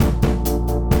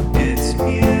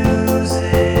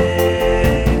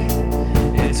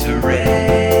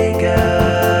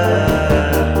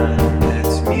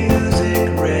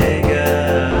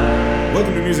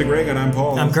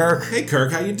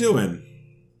Kirk, how you doing?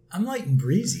 I'm light and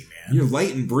breezy, man. You're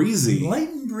light and breezy. Light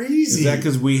and breezy. Is that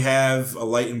because we have a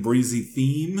light and breezy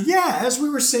theme? Yeah, as we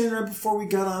were saying right before we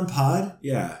got on pod.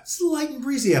 Yeah. It's a light and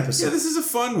breezy episode. Yeah, this is a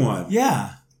fun one.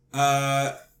 Yeah.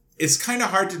 It's kind of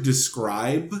hard to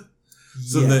describe.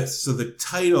 So the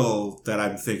title that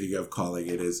I'm thinking of calling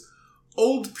it is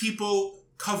Old People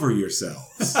Cover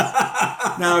Yourselves.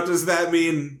 Now, does that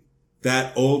mean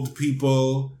that old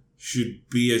people should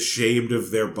be ashamed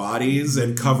of their bodies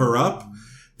and cover up?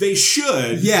 They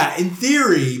should. Yeah, in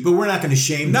theory, but we're not going to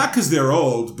shame them. Not because they're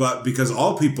old, but because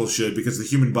all people should, because the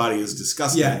human body is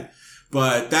disgusting. Yeah.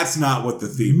 But that's not what the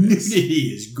theme is.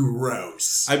 Nudity is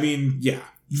gross. I mean, yeah.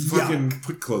 Fucking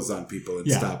put clothes on people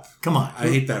and stop. Come on. I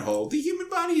hate that whole, the human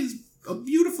body is a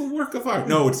beautiful work of art.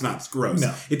 No, it's not. It's gross.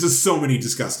 No. It does so many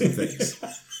disgusting things.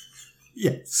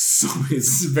 Yes. So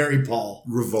It's very Paul.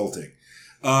 revolting.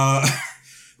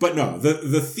 But no,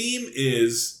 the theme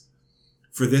is,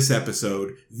 for this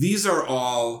episode, these are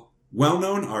all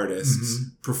well-known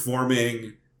artists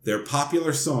performing their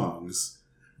popular songs,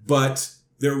 but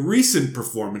they're recent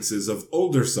performances of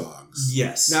older songs.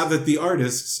 Yes. Now that the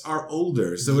artists are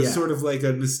older. So it's sort of like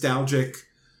a nostalgic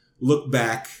look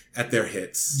back at their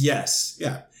hits. Yes.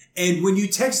 Yeah. And when you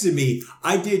texted me,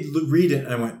 I did read it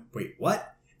and I went, wait,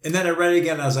 what? And then I read it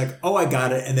again and I was like, oh, I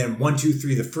got it. And then 1, 2,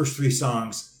 3, the first 3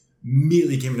 songs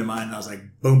immediately came to mind. And I was like,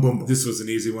 boom, boom, boom. This was an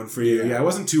easy one for you. Yeah, it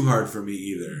wasn't too hard for me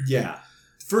either. Yeah.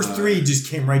 First 3 just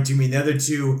came right to me. And the other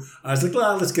 2, I was like,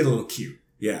 well, let's get a little cute.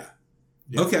 Yeah.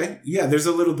 Okay. Yeah, there's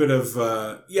a little bit of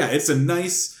it's a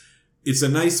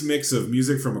nice mix of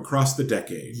music from across the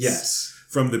decades. Yes.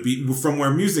 From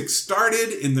where music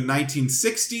started in the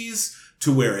 1960s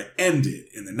to where it ended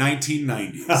in the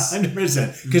 1990s.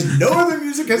 100%. Because no other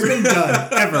music has been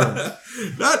done ever.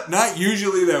 Not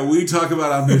usually that we talk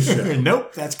about on this show.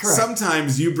 Nope, that's correct.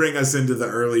 Sometimes you bring us into the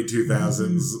early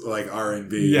 2000s like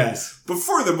R&B. Yes. But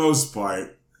for the most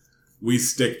part, we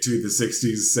stick to the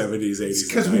 60s, 70s, 80s.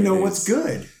 Because we know what's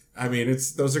good. I mean,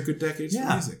 those are good decades for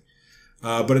Yeah. music.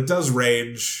 But it does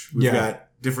range. We've Yeah. got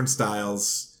different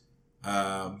styles.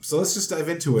 So let's just dive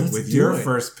into it Let's with do your it.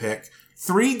 first pick.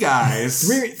 3 guys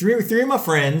Three of my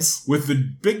friends. with the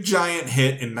big giant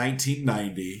hit in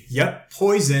 1990. Yep.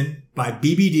 Poison by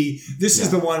BBD. This is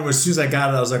the one where as soon as I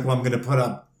got it, I was like, well, I'm going to put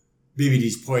up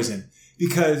BBD's Poison.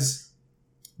 Because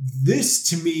this,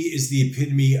 to me, is the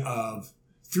epitome of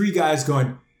 3 guys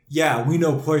going, yeah, we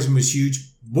know Poison was huge.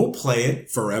 We'll play it.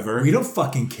 Forever. We don't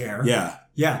fucking care. Yeah.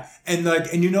 Yeah.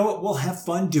 And you know what? We'll have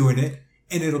fun doing it.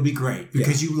 And it'll be great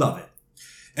because you love it.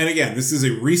 And again, this is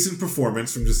a recent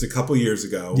performance from just a couple years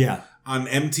ago. Yeah. On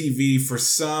MTV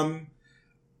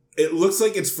it looks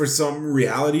like it's for some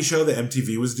reality show that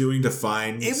MTV was doing to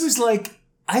find. It was like,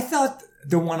 I thought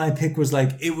the one I picked was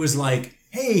like,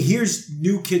 hey, here's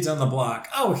New Kids on the Block.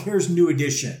 Oh, here's New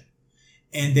Edition.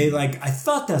 And I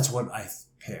thought that's what I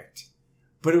picked.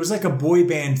 But it was like a boy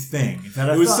band thing.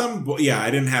 I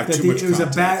didn't have too much context.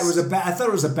 I thought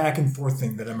it was a back and forth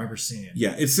thing that I remember seeing.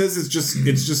 Yeah, it says it's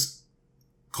just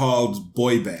called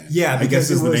Boy Band. Yeah, I guess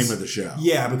is the name of the show.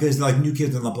 Yeah, because like New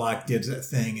Kids on the Block did that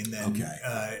thing, and then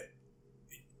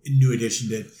New Edition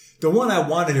did. The one I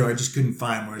wanted to, I just couldn't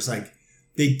find. Where it's like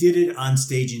they did it on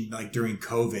stage during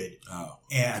COVID. Oh,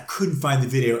 and I couldn't find the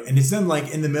video, and it's them like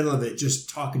in the middle of it, just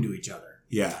talking to each other.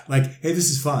 Yeah, like, hey, this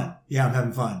is fun. Yeah, I'm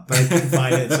having fun, but I couldn't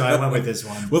find it, so I went with this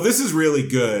one. Well, this is really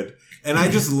good. And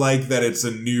I just like that it's a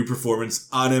new performance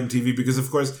on MTV because, of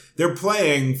course, they're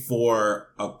playing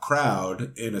for a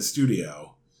crowd in a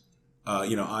studio,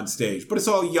 on stage. But it's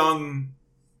all young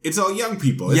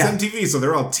people. It's MTV, so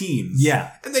they're all teens.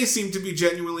 Yeah. And they seem to be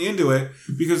genuinely into it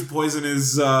because Poison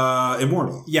is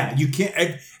immortal. Yeah, you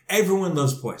can't... Everyone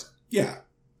loves Poison. Yeah.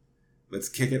 Let's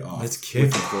kick it off. Let's kick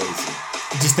it. Poison.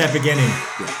 Just that beginning.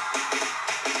 Yeah.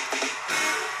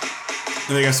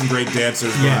 And they got some great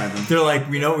dancers behind them. They're like,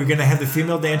 we're going to have the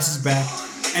female dancers back.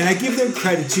 And I give them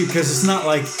credit, too, because it's not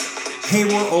like, hey,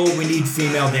 we're old, we need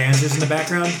female dancers in the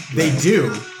background. They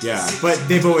do. Yeah. But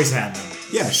they've always had them.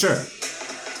 Yeah, sure.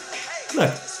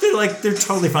 Look, they're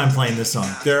totally fine playing this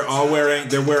song. They're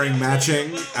wearing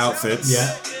matching outfits.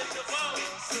 Yeah.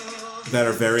 That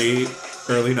are very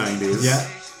early 90s. Yeah.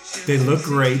 They look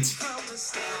great.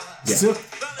 Yeah. Still,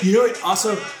 you know what?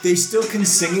 Also, they still can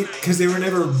sing it because they were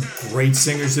never great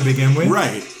singers to begin with.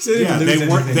 Right. So they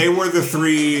they were the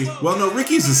 3. Well, no,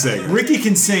 Ricky's a singer. Ricky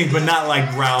can sing, but not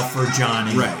like Ralph or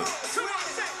Johnny. Right.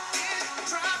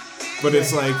 But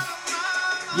it's like,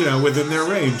 within their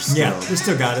range still. Yeah, they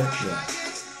still got it. Yeah.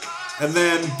 And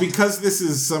then, because this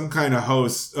is some kind of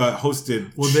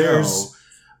hosted show...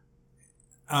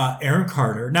 Aaron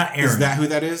Carter. Not Aaron. Is that who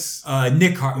that is?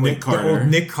 Nick Carter. Nick Carter. Old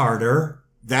Nick Carter.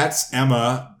 That's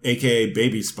Emma, a.k.a.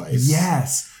 Baby Spice.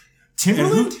 Yes.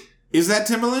 Timberland? Is that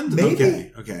Timberland?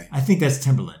 Maybe. Okay. I think that's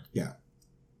Timberland. Yeah.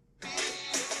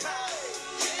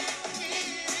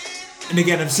 And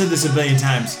again, I've said this a billion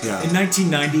times. Yeah. In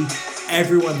 1990,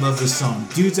 everyone loved this song.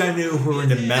 Dudes I knew who were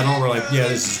into metal were like, yeah,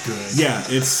 this is good. Yeah,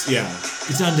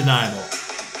 It's undeniable.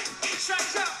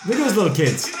 Look at those little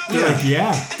kids. They're like,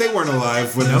 yeah. They weren't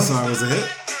alive when the song was a hit.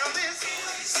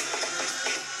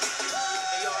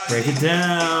 Break it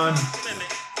down.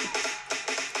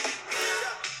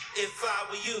 If I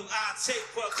were you, I'd take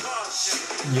precaution.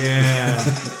 Yeah.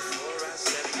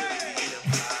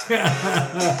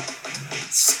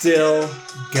 Still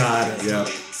got it. Yeah.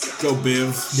 Go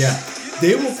Biv. Yeah.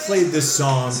 They will play this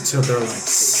song till they're like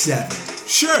 70.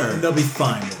 Sure. And they'll be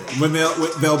fine with it. When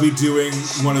they'll be doing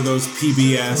one of those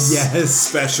PBS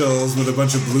specials with a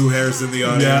bunch of blue hairs in the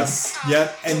audience.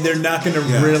 Yep. And they're not going to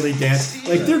really dance.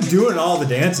 Like, they're doing all the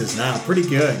dances now. Pretty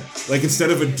good. Like, instead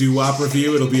of a doo-wop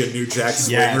review, it'll be a New Jack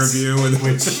Swing review.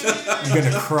 Which I'm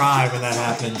going to cry when that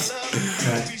happens.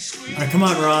 All right, come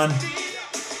on, Ron.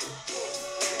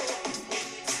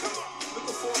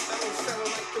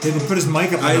 They put his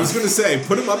mic up. I was going to say,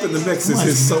 put him up in the mix. It's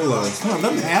his solo. Come on,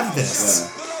 let him have this.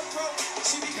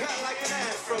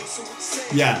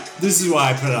 Yeah, this is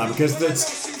why I put it on, because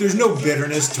there's no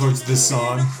bitterness towards this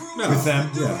song with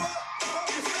them. Yeah.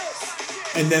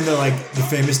 And then they're like the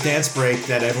famous dance break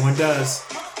that everyone does.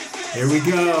 Here we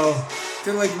go.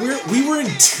 They're like, we were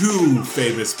in 2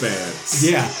 famous bands.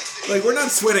 Yeah. Like, we're not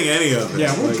sweating any of it.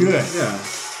 Yeah, we're good. Yeah.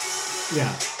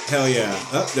 Yeah. Hell yeah.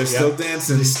 Oh, they're still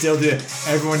dancing. They still do it.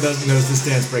 Everyone knows this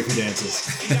dance breaker dances.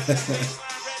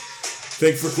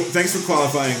 Thanks for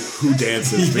qualifying who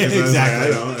dances. Because exactly.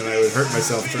 I don't, and I would hurt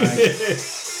myself trying.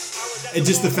 And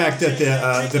just the fact that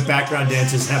the background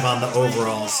dancers have on the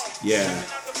overalls. Yeah.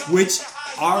 Which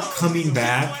are coming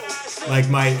back. Like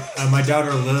my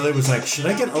daughter Lily was like, should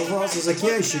I get overalls? I was like,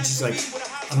 yeah, you should. She's like,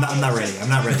 I'm not ready.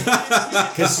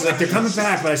 Because she's like, they're coming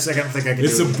back, but I don't think I can do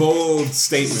it. It's a bold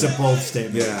statement. It's a bold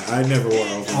statement. Yeah, I never wore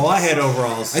overalls. Oh, I had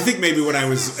overalls. I think maybe when I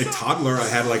was a toddler, I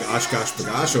had like Oshkosh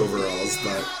Bagosh overalls,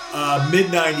 but...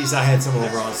 mid-90s, I had some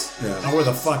overalls. Yeah. I wore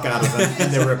the fuck out of them,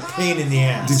 and they were a pain in the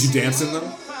ass. Did you dance in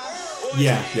them?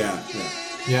 Yeah. Yeah.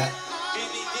 Yeah.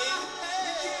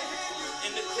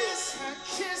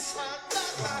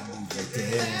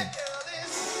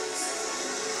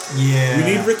 We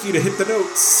need Ricky to hit the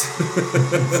notes.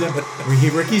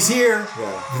 Ricky's here.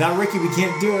 Yeah. Without Ricky, we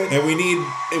can't do it. And we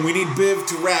need Biv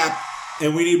to rap,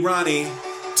 and we need Ronnie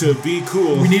to be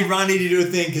cool. We need Ronnie to do a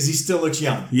thing because he still looks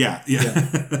young. Yeah.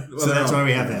 Well, so that's why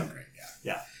we have him.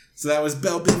 Yeah. So that was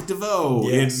Belle Biv DeVoe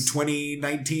in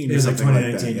 2019. It was like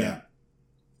 2019, yeah.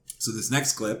 So this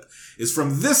next clip is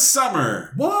from this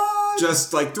summer. What?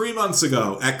 Just like 3 months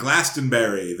ago at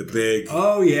Glastonbury, the big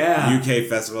UK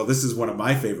festival. This is one of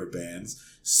my favorite bands,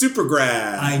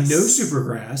 Supergrass. I know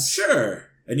Supergrass. Sure.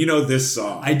 And you know this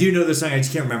song. I do know this song. I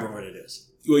just can't remember what it is.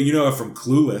 Well, you know it from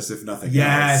Clueless, if nothing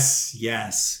else.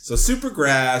 Yes. So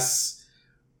Supergrass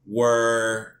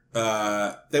were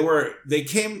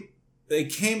they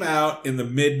came out in the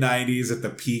mid-90s at the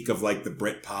peak of like the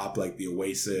Britpop, like the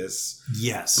Oasis,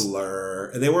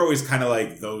 Blur. And they were always kind of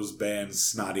like those bands,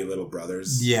 snotty little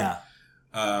brothers. Yeah.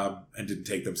 And didn't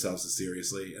take themselves as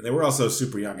seriously. And they were also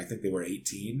super young. I think they were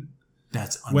 18.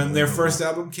 That's when their first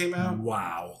album came out.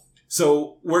 Wow.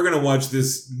 So we're going to watch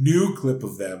this new clip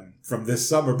of them from this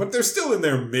summer, but they're still in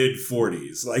their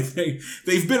mid-40s. Like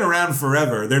they've been around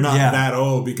forever. They're not that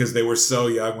old because they were so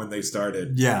young when they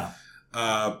started. Yeah.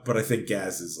 But I think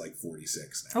Gaz is like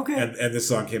 46 now. Okay. And this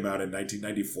song came out in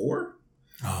 1994.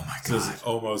 Oh my God. So it's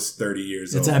almost 30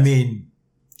 years old. I mean,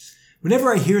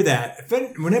 whenever I hear that,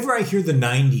 whenever I hear the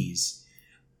 90s,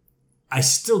 I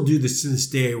still do this to this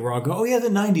day where I'll go, oh yeah, the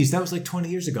 90s, that was like 20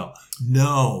 years ago.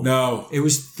 No. It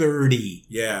was 30.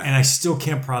 Yeah. And I still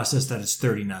can't process that it's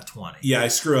 30, not 20. Yeah, I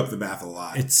screw up the math a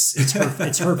lot. It's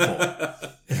hurtful.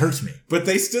 It hurts me. But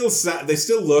they still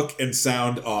look and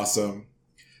sound awesome.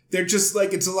 They're just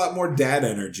like, it's a lot more dad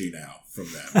energy now from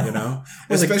them, you know?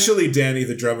 Especially Danny,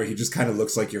 the drummer. He just kind of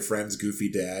looks like your friend's goofy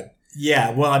dad.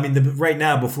 Yeah, well, I mean, right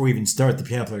now, before we even start, the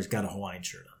piano player's got a Hawaiian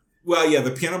shirt on. Well, yeah,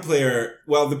 the piano player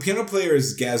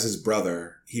is Gaz's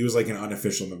brother. He was like an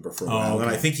unofficial member for a while, and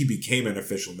I think he became an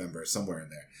official member somewhere in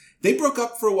there. They broke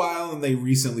up for a while, and they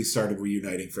recently started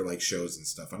reuniting for like shows and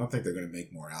stuff. I don't think they're going to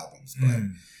make more albums,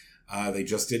 but they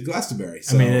just did Glastonbury.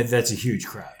 So. I mean, that's a huge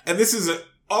crowd. And this is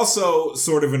also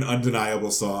sort of an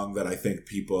undeniable song that I think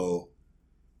people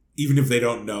even if they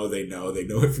don't know, they know it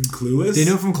from Clueless. They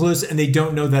know from Clueless, and they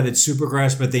don't know that it's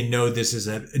Supergrass, but they know this is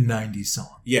a 90s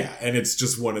song. Yeah, and it's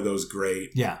just one of those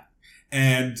great. Yeah.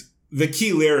 And the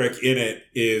key lyric in it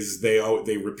is they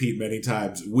repeat many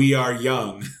times, "We are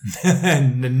young."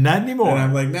 Not anymore. And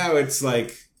I'm like, no, it's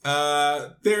like,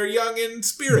 they're young in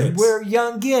spirit. We're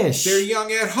youngish. They're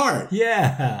young at heart.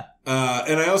 Yeah.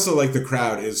 And I also like the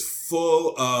crowd is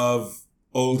full of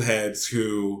old heads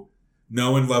who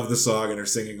know and love the song and are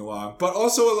singing along, but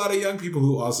also a lot of young people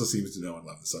who also seems to know and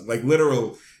love the song. Like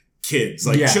literal kids,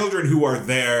 like children who are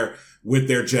there with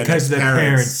their Gen X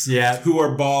parents, who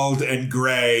are bald and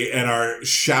gray and are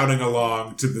shouting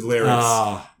along to the lyrics,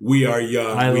 "We are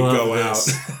young, we go out."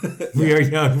 We are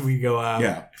young, we go out.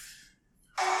 Yeah.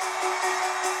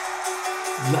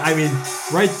 I mean,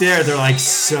 right there, they're like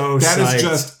so That psyched. is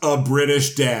just a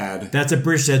British dad. That's a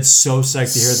British dad so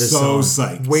psyched to hear this song. So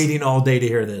psyched. Waiting all day to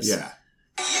hear this. Yeah.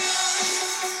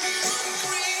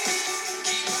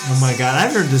 Oh my God, I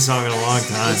haven't heard this song in a long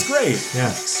time. It's great.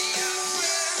 Yeah.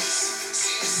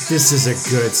 This is a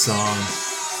good song.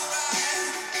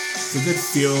 It's a good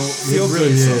feel It really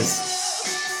good song. is.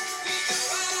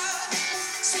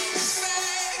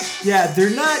 Yeah, they're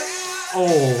not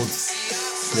old,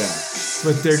 Yeah.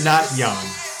 but they're not young.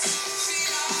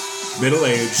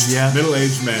 Middle-aged. Yeah.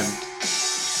 Middle-aged men.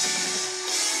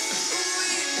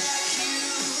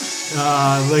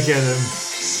 Look at him.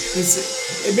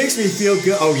 It makes me feel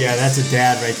good. Oh yeah, that's a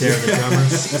dad right there, the drummer.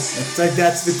 It's like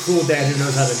that's the cool dad who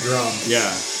knows how to drum.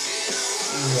 Yeah.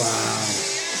 Wow.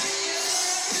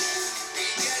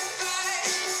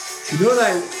 You know what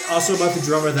I also about the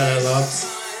drummer that I love?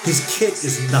 His kit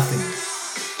is nothing.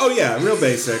 Oh yeah, real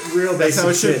basic. Real basic. That's how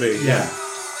it should kit. be. Yeah.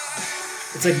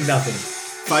 It's like nothing.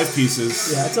 5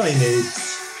 pieces. Yeah, that's all you need.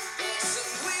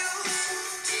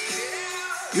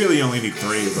 Really, you only need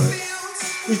 3, but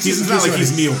It's it's not like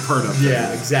he's Neil Peart up there.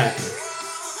 Yeah, exactly.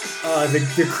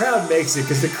 The crowd makes it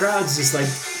because the crowd's just like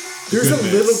there's a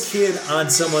Goodness. little kid on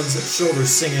someone's shoulder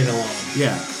singing along.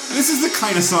 Yeah. This is the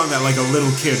kind of song that like a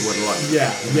little kid would like.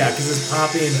 Yeah, because it's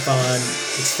poppy and fun.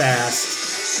 It's fast.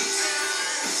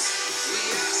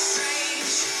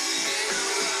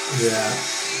 Yeah.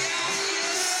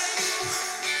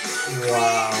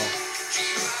 Wow.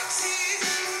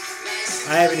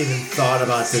 I haven't even thought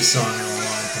about this song in a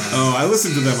long time. Oh, I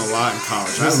listened to them a lot in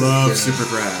college. This is I love good.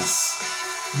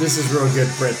 Supergrass. This is real good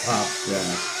Britpop.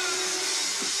 Yeah.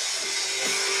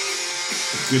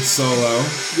 Good solo.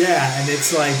 Yeah, and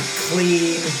it's like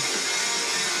clean.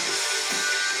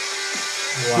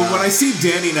 Wow. But when I see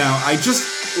Danny now, I just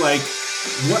like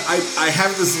what I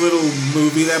have this little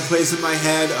movie that plays in my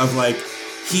head of like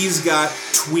he's got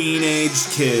tween-aged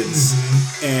kids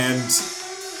and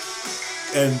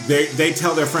they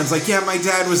tell their friends like, yeah, my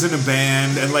dad was in a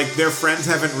band, and like their friends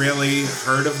haven't really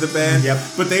heard of the band. Yep.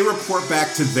 But they report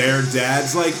back to their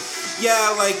dads like,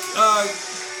 yeah, like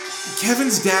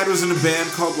Kevin's dad was in a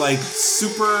band called like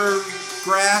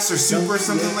Supergrass or Super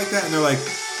something like that, and they're like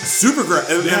Supergrass,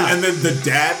 and then the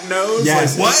dad knows.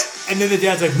 Yes. Like, what? And then the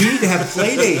dad's like, we need to have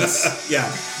play dates.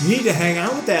 Yeah. We need to hang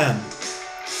out with them.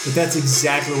 But that's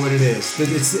exactly what it is.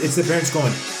 It's the parents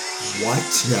going, what?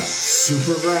 Yeah.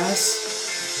 Supergrass?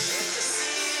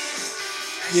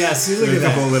 Yeah, see, look And at a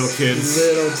couple that. of little kids.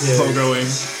 Pogoing.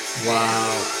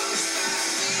 Wow.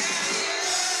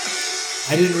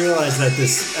 I didn't realize that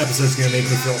this episode's going to make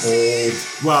me feel old.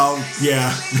 Well,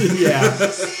 yeah. Yeah.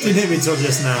 Didn't hit me till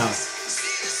just now.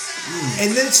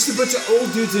 And then it's just a bunch of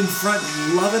old dudes in front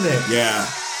loving it. Yeah.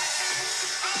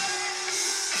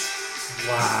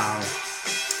 Wow.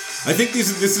 I think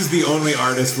this is the only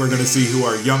artist we're going to see who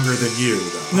are younger than you,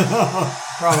 though.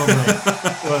 Probably.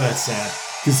 Well, that's sad.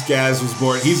 Because Gaz was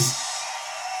born.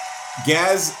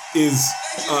 Gaz is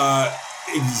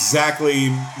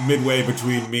exactly midway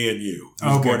between me and you. He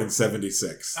was Okay. born in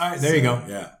 76. All right, there you go.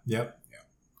 Yeah. Yep.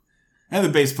 And the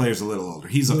bass player's a little older.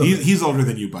 He's older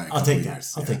than you by a couple I'll take of that.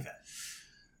 years. I'll take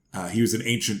that. He was an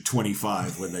ancient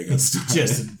 25 when they got started.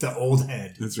 Just the old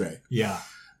head. That's right. Yeah.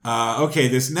 Okay,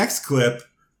 this next clip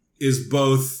is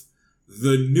both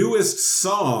the newest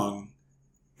song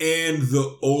and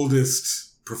the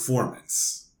oldest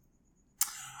performance.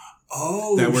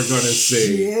 Oh, that we're gonna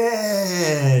see.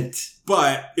 Shit.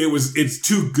 But it's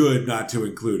too good not to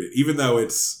include it, even though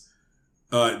it's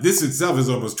this itself is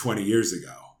almost 20 years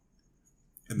ago.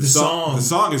 And the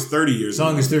song is 30 years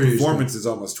ago. The performance is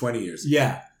almost 20 years ago.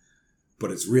 Yeah.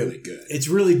 But it's really good. It's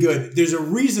really good. There's a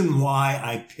reason why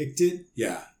I picked it.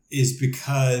 Yeah. Is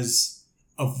because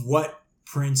of what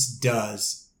Prince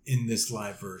does in this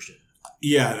live version.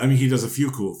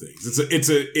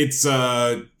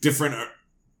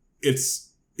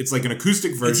 It's It's like an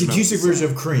acoustic It's version. an acoustic version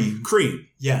of Cream. Cream.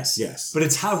 Yes. Yes. But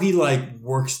it's how he like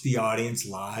works the audience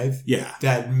live Yeah.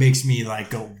 that makes me like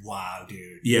go, wow,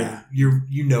 dude. Yeah. You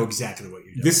know exactly what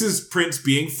you're doing. This is Prince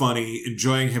being funny,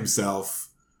 enjoying himself,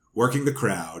 working the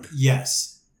crowd,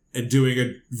 Yes. and doing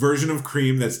a version of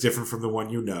Cream that's different from the one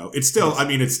you know. It's still, I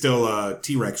mean, it's still a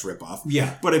T-Rex ripoff.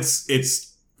 Yeah. But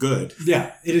it's good.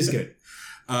 Yeah, it is good.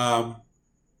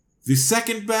 The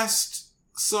second best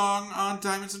song on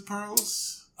Diamonds and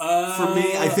Pearls? For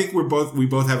me, I think we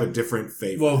both have a different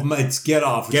favorite. Well, it's Get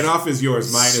Off. Get Off is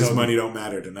yours. Mine so is Money Don't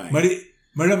Matter Tonight. Money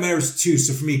Don't Matter is 2,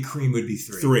 so for me, Cream would be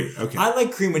 3. 3, okay. I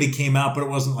like Cream when it came out, but it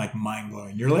wasn't like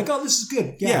mind-blowing. You're like, oh, this is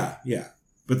good. Yeah.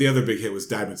 But the other big hit was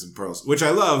Diamonds and Pearls, which I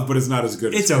love, but it's not as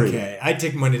good as It's Cream. okay. I'd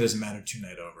take Money Doesn't Matter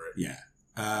Tonight over it. Yeah.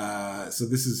 So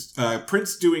this is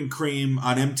Prince doing Cream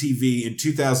on MTV in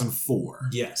 2004.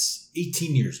 Yes.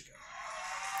 18 years ago.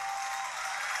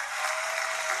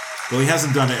 Well, he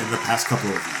hasn't done it in the past couple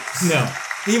of years. No.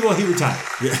 He retired.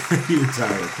 Yeah, he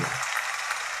retired.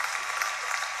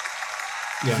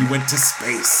 Yeah. He went to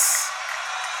space.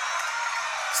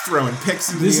 He's throwing pics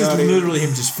into This the is audience. literally him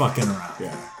just fucking around.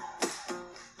 Yeah.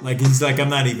 Like, he's like, I'm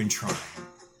not even trying.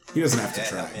 He doesn't have to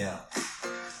try. Yeah.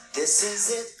 This is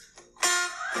it.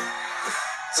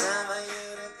 Time for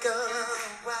you to go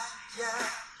wild.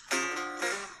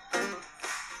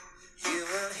 You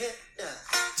will hit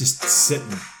Just sitting.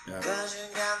 cause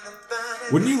you got the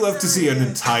burning. Wouldn't you love to see an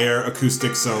entire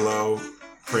acoustic solo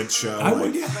Prince show? I would,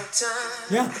 Like, yeah. time.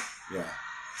 Yeah. Yeah.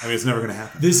 I mean, it's never going to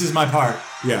happen. This is my part.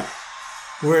 Yeah.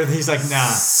 Where he's like, nah.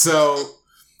 So,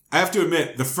 I have to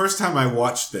admit, the first time I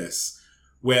watched this,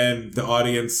 when the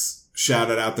audience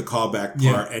shouted out the callback part,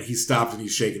 Yeah. and he stopped and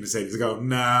he's shaking his head, he's like, oh,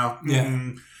 no. Yeah.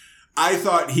 mm-mm." I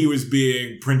thought he was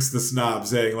being Prince the Snob,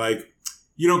 saying, like,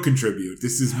 you don't contribute.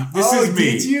 This is Oh, me.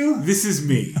 did you? This is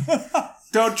me.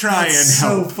 Don't try and That's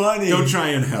help. so funny. Don't try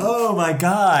and help. Oh my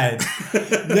God.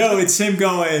 No, it's him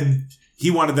going,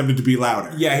 He wanted them to be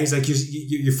louder. yeah, he's like,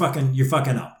 you're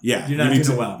fucking up. Yeah. You're not you need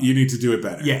doing to, well. You need to do it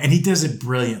better. Yeah, and he does it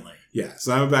brilliantly. Yeah.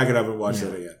 So I'm going to back it up and watch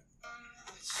that again.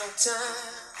 So time.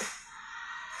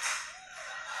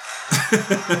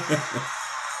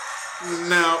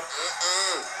 No.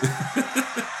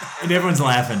 And everyone's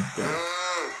laughing.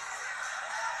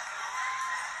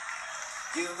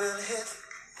 You will hit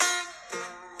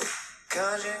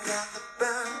cause you got the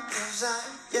burn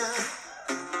desire.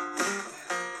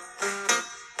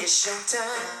 It's your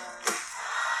time.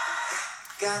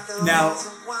 Got the Now, winds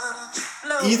of water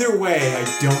flow. Either way, I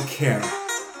don't care.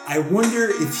 I wonder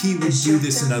if he would do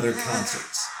this in other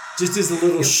concerts. Just as a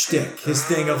little shtick. His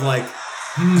thing of like,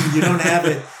 you don't have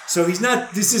it. So he's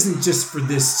not, this isn't just for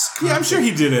this concert. Yeah, I'm sure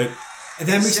he did it And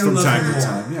that makes me from love time him to more.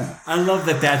 time. Yeah. I love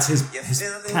that that's his You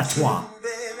feel the patois. tune,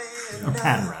 baby, Or you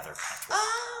pattern, know. rather.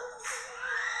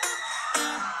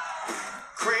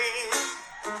 Cream,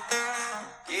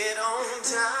 get on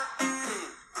top.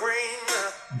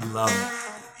 Cream, Love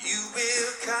it. you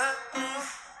will cut.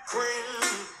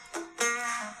 Cream,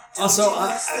 Also,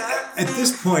 at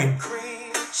this point,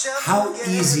 cream, how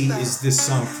easy is this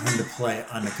song for him to play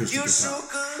on acoustic you guitar? so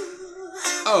good.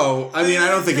 Oh, I mean, I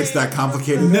don't think it's that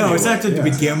complicated. No, it's anyway. not good to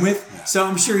Yeah. begin with. So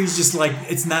I'm sure he's just like,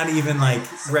 it's not even like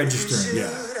registering. Yeah.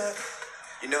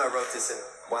 You know I wrote this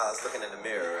while I was looking in the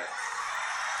mirror, right?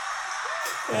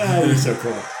 Ah, he's so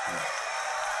cool.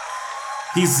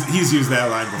 He's used that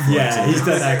line before. Yeah, too. he's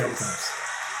done that a couple times.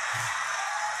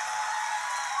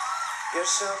 You're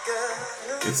so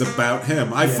good. It's about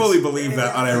him. I Yes. fully believe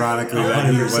that, unironically, that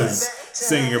he 100%. was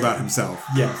singing about himself.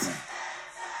 Yes.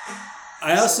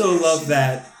 I also love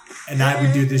that, and I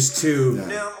would do this too,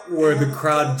 where the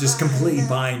crowd just completely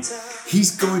binds. He's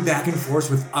going back and forth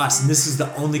with us, and this is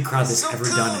the only crowd that's ever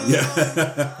done it.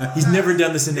 Yeah. He's never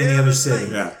done this in any other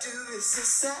city. Yeah. Do is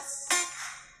success.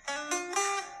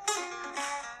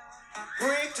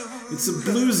 It's a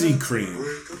bluesy Cream.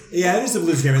 Yeah, it is a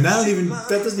blues game, and that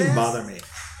doesn't even bother me.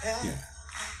 Yeah.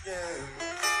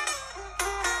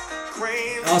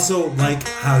 I also like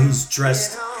how he's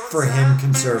dressed for him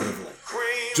conservatively.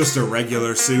 Just a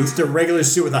regular suit. Just a regular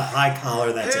suit with a high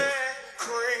collar, that's it.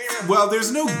 Well,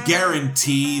 there's no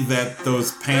guarantee that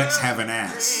those pants have an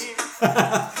ass.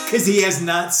 Because he has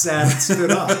not sat and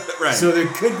stood up. Right. So there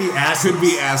could be ass. Could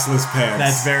be assless pants.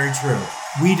 That's very true.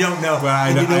 We don't know. Well, I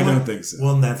And don't- you know I don't what? think so.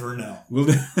 We'll never know. Well,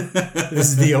 This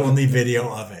is the only video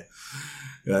of it.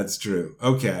 that's true.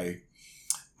 Okay.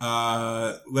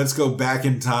 Let's go back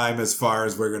in time as far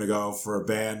as we're going to go for a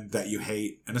band that you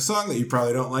hate and a song that you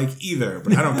probably don't like either,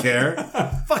 but I don't care.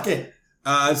 Fuck it.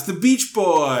 It's the Beach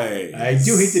Boys. I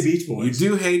do hate the Beach Boys. You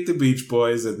do hate the Beach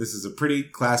Boys, and this is a pretty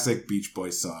classic Beach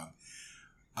Boys song.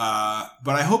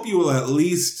 But I hope you will at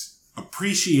least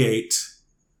appreciate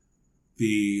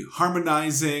the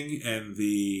harmonizing and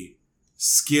the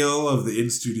skill of the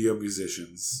in-studio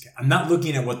musicians. Okay. I'm not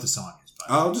looking at what the song is.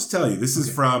 But I'll just tell you, this is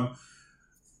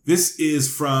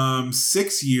from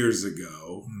 6 years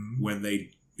ago when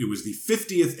it was the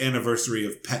 50th anniversary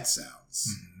of Pet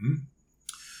Sounds. Mm-hmm.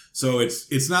 So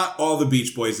it's not all the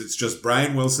Beach Boys, it's just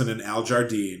Brian Wilson and Al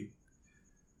Jardine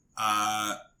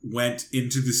went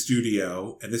into the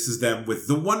studio, and this is them with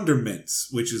the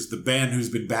Wondermints, which is the band who's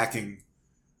been backing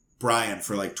Brian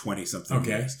for like 20-something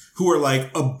years, who are like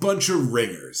a bunch of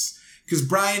ringers. Because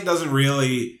Brian doesn't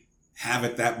really have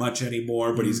it that much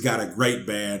anymore, but he's got a great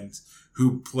band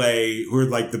who are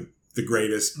like the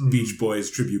greatest Beach Boys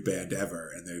tribute band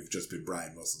ever, and they've just been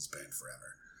Brian Wilson's band forever.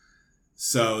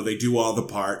 So they do all the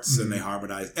parts and they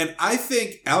harmonize. And I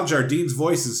think Al Jardine's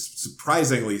voice is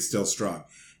surprisingly still strong.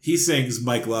 He sings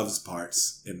Mike Love's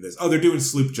parts in this. Oh, they're doing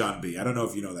Sloop John B. I don't know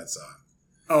if you know that song.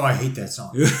 Oh, I hate that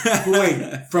song.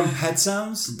 Wait, from Pet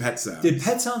Sounds? From Pet Sounds. Did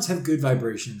Pet Sounds have Good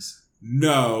Vibrations?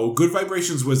 No. Good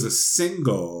Vibrations was a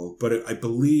single, but I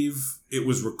believe it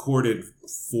was recorded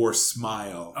for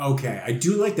Smile. Okay, I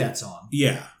do like that song.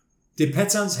 Yeah. Did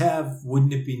Pet Sounds have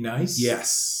Wouldn't It Be Nice?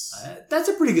 Yes. That's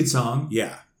a pretty good song.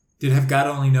 Yeah. Did it have God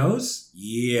Only Knows?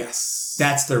 Yes.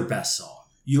 That's their best song.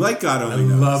 You like God Only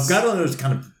Knows? I love God Only Knows.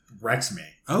 Kind of wrecks me.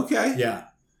 Okay. Yeah.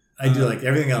 I do like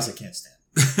everything else I can't stand.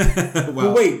 Well,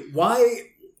 but wait, why...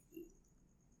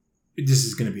 This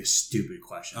is going to be a stupid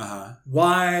question.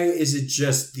 Why is it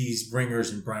just these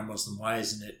ringers and Brian Wilson? Why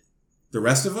isn't it... The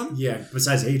rest of them? Yeah,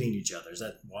 besides hating each other. Is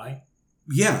that why?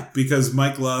 Yeah, because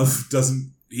Mike Love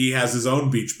doesn't... He has his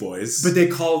own Beach Boys. But they're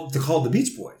called the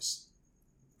Beach Boys.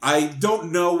 I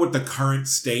don't know what the current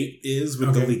state is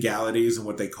with the legalities and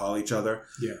what they call each other.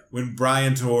 Yeah. When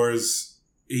Brian tours,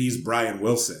 he's Brian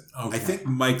Wilson. Okay. I think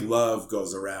Mike Love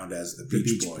goes around as the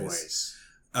Beach Boys.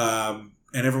 And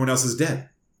everyone else is dead.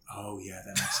 Oh, yeah,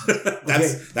 that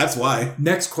makes sense. That's why.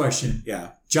 Next question.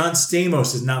 Yeah. John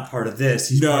Stamos is not part of this.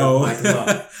 He's part of Mike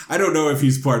Love. I don't know if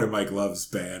he's part of Mike Love's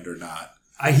band or not.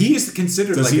 He is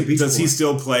considered a Beach Boy. Does he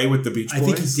still play with the Beach Boys? I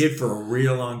think he did for a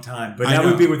real long time, but that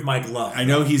would be with Mike Love. I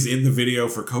know he's in the video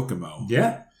for Kokomo.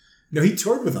 Yeah. No, he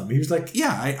toured with them. He was like...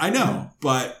 Yeah, I know,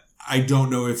 but I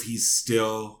don't know if he's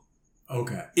still...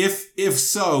 Okay. If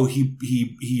so,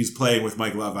 he's playing with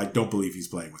Mike Love. I don't believe he's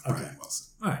playing with Brian Wilson.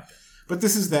 All right. But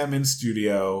this is them in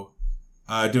studio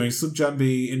doing Sloop John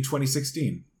B in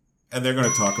 2016. And they're going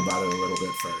to talk about it a little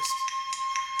bit first.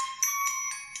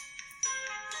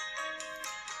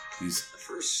 The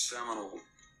first seminal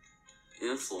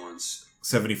influence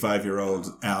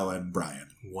 75-year-old Al and Brian.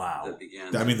 Wow. that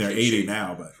began. I mean, they're 80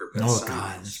 now, but... For Pet Oh, Sounds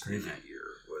God, that's crazy. in that year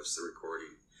was the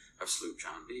recording of Sloop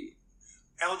John B.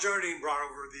 Al Jardine brought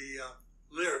over the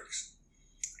lyrics,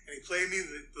 and he played me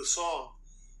the song,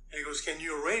 and he goes, "Can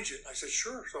you arrange it?" I said,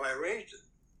 "Sure." So I arranged it.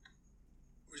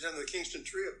 It was done the Kingston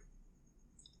Trio.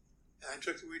 And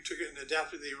we took it and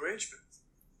adapted the arrangement.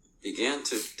 Began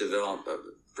to develop a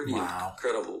pretty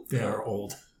incredible. They're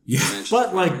old. Yeah.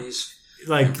 But like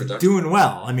doing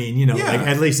well. I mean, like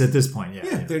at least at this point,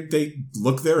 yeah. They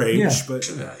look their age, but...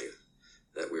 value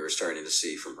that we were starting to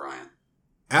see from Brian.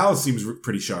 Al seems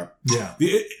pretty sharp. Yeah.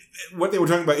 What they were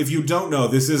talking about, if you don't know,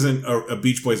 this isn't a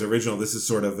Beach Boys original. This is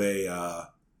sort of a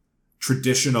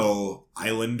traditional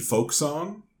island folk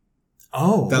song.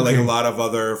 Oh. That like a lot of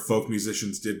other folk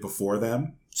musicians did before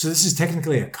them. So this is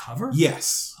technically a cover?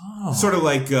 Yes. Oh. Sort of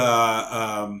like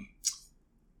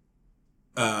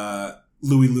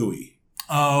Louie Louie.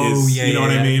 Oh, yeah. You know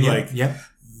what I mean? Yeah, like,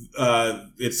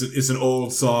 it's an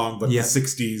old song, but the Yeah.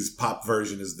 60s pop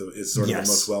version is sort of the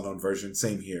most well-known version.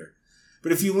 Same here.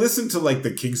 But if you listen to like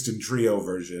the Kingston Trio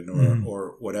version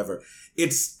or whatever,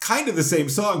 it's kind of the same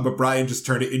song, but Brian just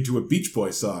turned it into a Beach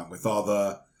Boys song with all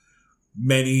the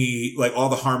all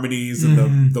the harmonies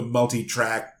and the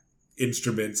multi-track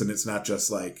instruments, and it's not just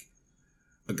like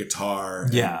a guitar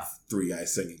and three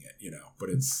guys singing it, but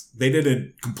they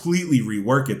didn't completely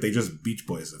rework it. They just Beach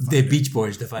Boys it. They Beach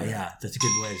Boys defined it. Yeah, that's a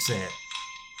good way to say it.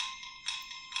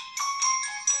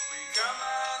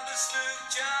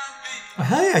 Oh,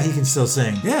 hell yeah, he can still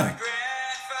sing. Yeah.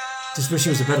 Just wish it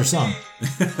was a better song.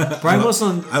 Brian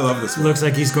Wilson I love this one. looks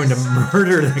like he's going to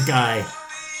murder the guy.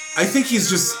 I think he's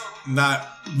just not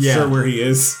sure where he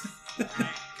is.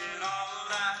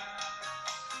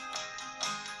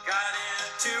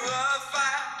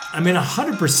 I mean,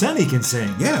 100% he can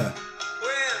sing. Yeah.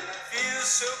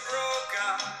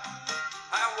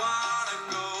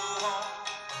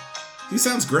 He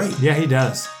sounds great. Yeah, he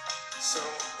does.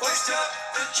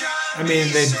 I mean,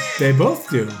 they both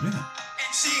do. Yeah.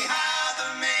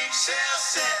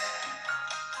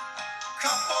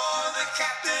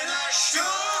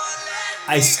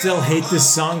 I still hate this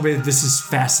song, but this is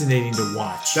fascinating to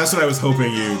watch. That's what I was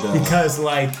hoping you'd. Because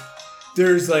like,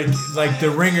 there's like the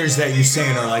ringers that you're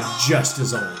saying are like just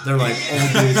as old. They're like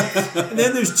old dudes, and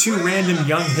then there's two random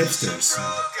young hipsters.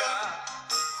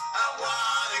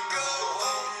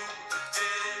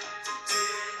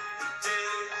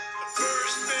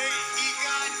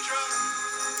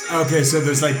 Okay, so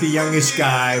there's like the youngish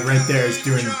guy right there is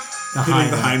doing the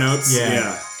high notes.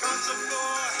 Yeah.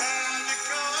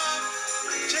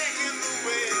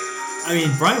 I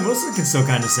mean, Brian Wilson can still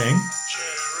kind of sing.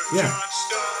 Yeah.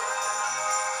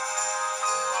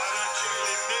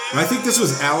 I think this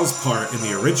was Al's part in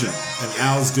the original, and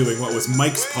Al's doing what was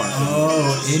Mike's part.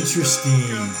 Oh,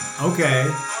 interesting. Okay.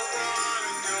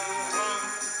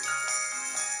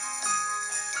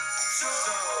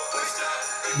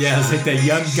 Yeah, it's like that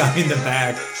young guy in the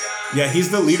back. Yeah, he's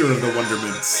the leader of the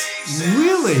Wondermints.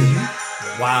 Really?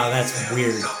 Wow, that's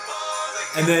weird.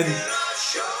 And then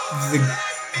the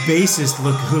bassist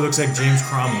who looks like James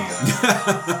Cromwell.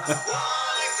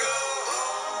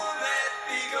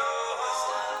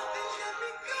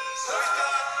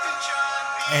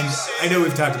 And I know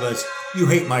we've talked about this. You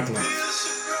hate Mike Love.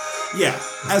 Yeah,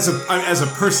 as a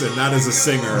person, not as a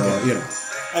singer. Okay. You know.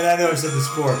 And I know I said this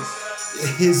before.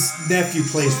 His nephew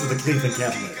plays for the Cleveland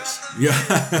Cavaliers. Yeah.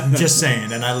 I'm just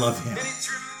saying, and I love him.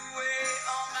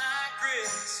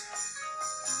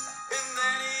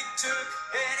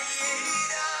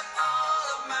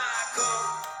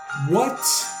 What?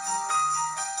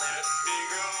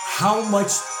 How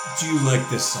much do you like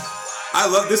this song?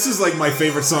 This is like my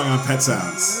favorite song on Pet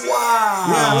Sounds. Wow.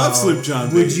 Yeah, I love Sloop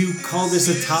John. Would you call this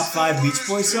a top 5 Beach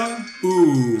Boys song?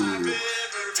 Ooh.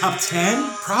 Top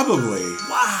 10? Probably.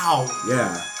 Wow.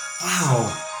 Yeah. Wow.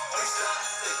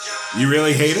 You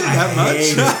really hate it that much?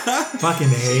 Hate it. Fucking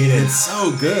hate it. It's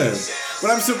so good. But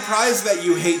I'm surprised that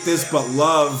you hate this but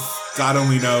love God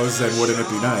Only Knows and Wouldn't It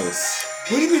Be Nice?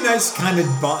 Wouldn't It Be Nice kind of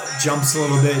jumps a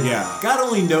little bit. Yeah. God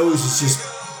Only Knows is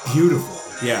just beautiful.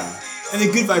 Yeah. And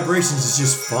the Good Vibrations is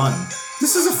just fun.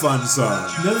 This is a fun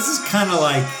song. No, this is kind of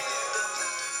like,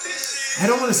 I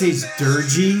don't want to say it's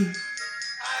dirgy,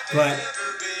 but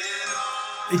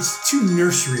it's too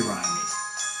nursery rhymey.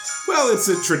 Well, it's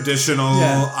a traditional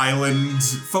island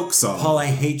folk song. Paul, I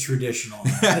hate traditional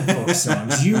folk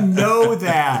songs. You know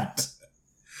that.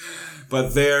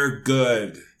 But they're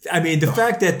good. I mean, the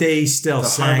fact that they still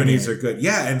sang harmonies it. are good.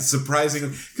 Yeah, and surprisingly,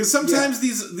 because sometimes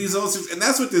these old songs, and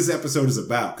that's what this episode is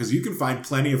about, because you can find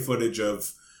plenty of footage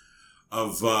of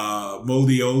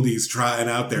moldy oldies trying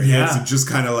out their hits and just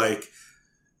kind of like,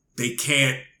 they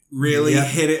can't really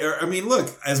hit it. I mean,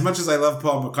 look, as much as I love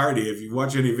Paul McCartney, if you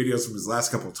watch any videos from his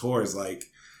last couple tours, like,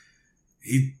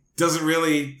 he doesn't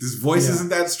really, his voice isn't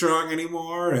that strong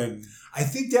anymore. And I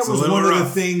think that was one of the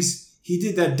things. He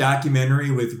did that documentary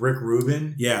with Rick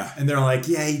Rubin. Yeah. And they're like,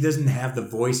 yeah, he doesn't have the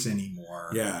voice anymore.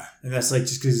 Yeah. And that's like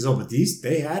just because he's old. But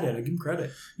they had it. I give him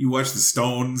credit. You watch the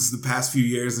Stones the past few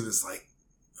years and it's like,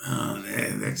 oh,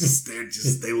 man,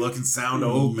 they look and sound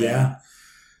old, man.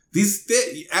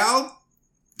 Al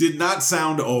did not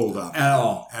sound old up. At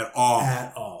all. At all.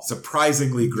 At all.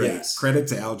 Surprisingly great. Yes. Credit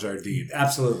to Al Jardine.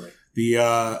 Absolutely. The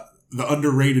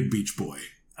underrated Beach Boy.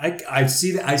 I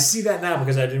see that. I see that now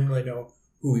because I didn't really know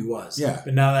who he was. Yeah.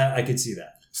 But now that I could see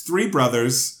that. It's 3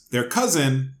 brothers, their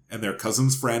cousin, and their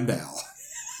cousin's friend Al.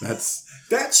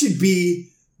 That should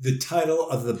be the title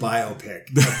of the biopic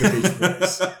of the Beach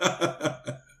Boys.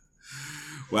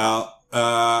 Well,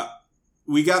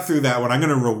 we got through that one. I'm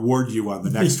going to reward you on the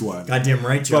next one. Goddamn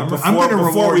right, Joe. But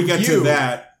before we get to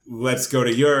that, let's go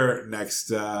to your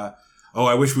next. I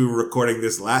wish we were recording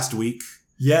this last week.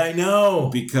 Yeah, I know.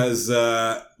 Because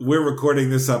we're recording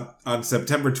this up on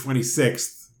September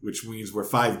 26th, which means we're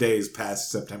 5 days past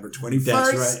September 21st.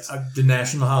 That's right. The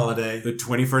national holiday. The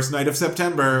 21st night of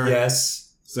September.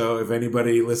 Yes. So if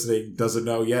anybody listening doesn't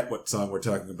know yet what song we're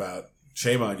talking about,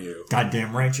 shame on you.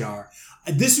 Goddamn right you are.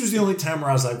 This was the only time where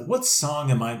I was like, what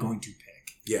song am I going to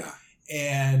pick? Yeah.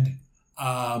 And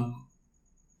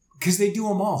because they do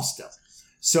them all still.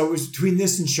 So it was between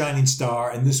this and Shining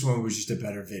Star, and this one was just a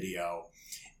better video.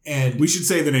 And we should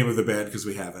say the name of the band because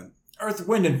we haven't. Earth,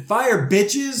 Wind, and Fire,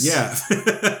 bitches. Yeah.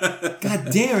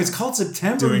 God damn, it's called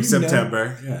September. Doing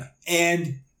September. Know. Yeah.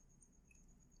 And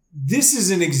this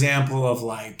is an example of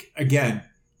like, again,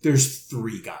 there's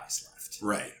 3 guys left.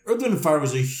 Right. Earth, Wind, and Fire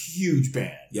was a huge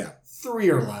band. Yeah. 3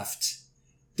 are left.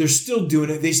 They're still doing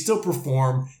it. They still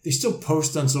perform. They still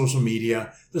post on social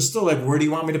media. They're still like, where do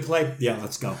you want me to play? Yeah,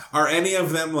 let's go. Are any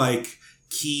of them like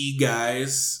key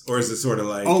guys, or is it sort of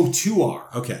like... Oh, 2 are.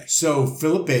 Okay. So,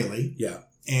 Philip Bailey. Yeah.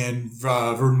 And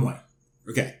Verdon White.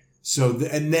 Okay.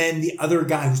 And then the other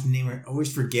guy whose name I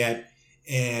always forget,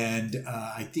 and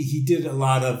I think he did a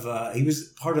lot of, he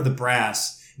was part of the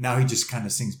brass. Now he just kind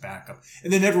of sings backup.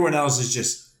 And then everyone else is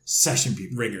just session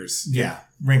people. Ringers. Yeah,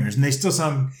 ringers. And they still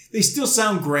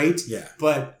sound great. Yeah.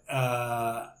 But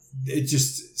it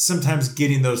just, sometimes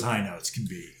getting those high notes can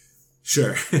be.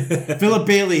 Sure. Philip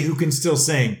Bailey, who can still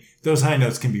sing, those high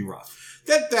notes can be rough.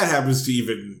 That happens to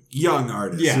even young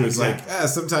artists. Yeah, who it's exactly. like,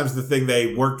 sometimes the thing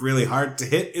they worked really hard to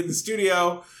hit in the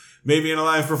studio, maybe in a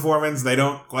live performance, they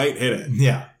don't quite hit it.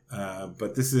 Yeah.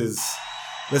 But this is,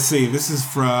 let's see, this is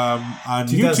from, on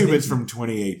YouTube, it's from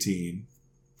 2018.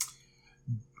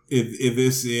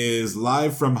 This is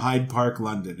live from Hyde Park,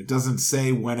 London. It doesn't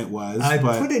say when it was. I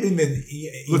but put it in the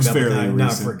email, looks fairly but I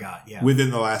recent. forgot. Yeah.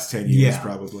 Within the last 10 years,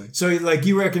 probably. So, like,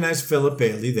 you recognize Philip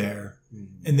Bailey there.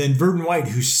 And then Verdon White,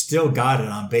 who's still got it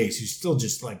on bass, who's still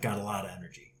just, like, got a lot of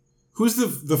energy. Who's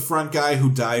the front guy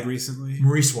who died recently?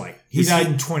 Maurice White. He died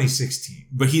in 2016.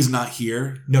 But he's not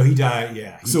here? No, he died,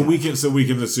 yeah. We can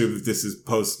assume that this is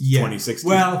post 2016.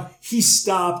 Well, he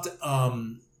stopped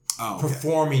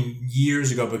performing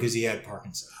years ago because he had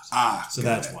Parkinson's. So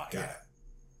that's why. Got it.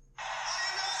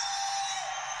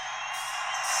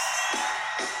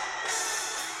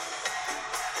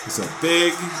 It's a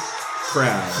big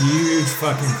crowd. Huge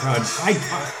fucking crowd.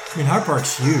 Hyde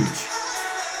Park's huge.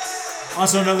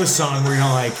 Also another song where you're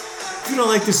like, if you don't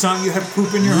like this song, you have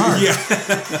poop in your heart. Yeah.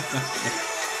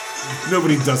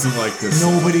 Nobody doesn't like this.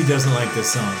 Nobody doesn't like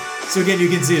this song. So again, you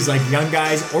can see it's like young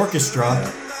guys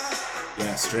orchestra.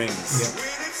 Yeah, strings.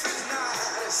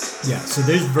 Yeah, so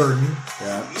there's Verdon.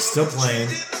 Yeah. Still playing.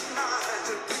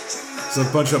 It's a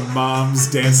bunch of moms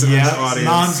dancing in the audience.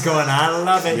 Mom's going, I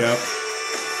love it. Yep.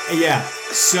 Yeah,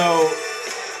 so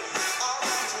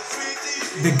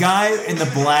the guy in the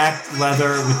black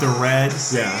leather with the red,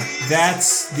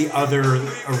 that's the other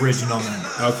original member.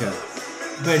 Okay.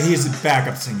 But he's a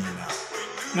backup singer now.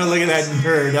 No, look at that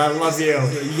nerd. I love you.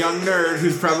 A young nerd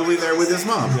who's probably there with his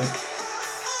mom. Yeah.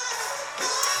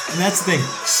 And that's the thing.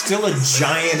 Still a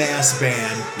giant-ass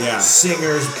band. Yeah.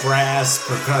 Singers, brass,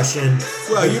 percussion.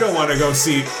 Well, you don't want to go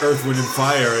see Earth, Wind, and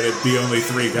Fire and it be only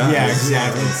 3 guys. Yeah,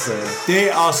 exactly. So. They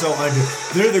also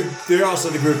they're also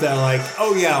the group that are like,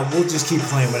 oh yeah, we'll just keep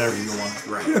playing whatever you want.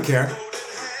 Right. We don't care.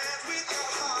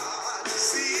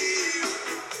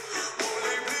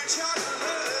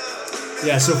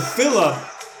 Yeah, so Philip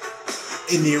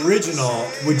in the